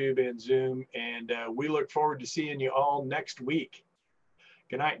on YouTube and Zoom. And we look forward to seeing you all next week.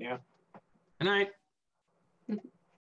 Good night now. Good night.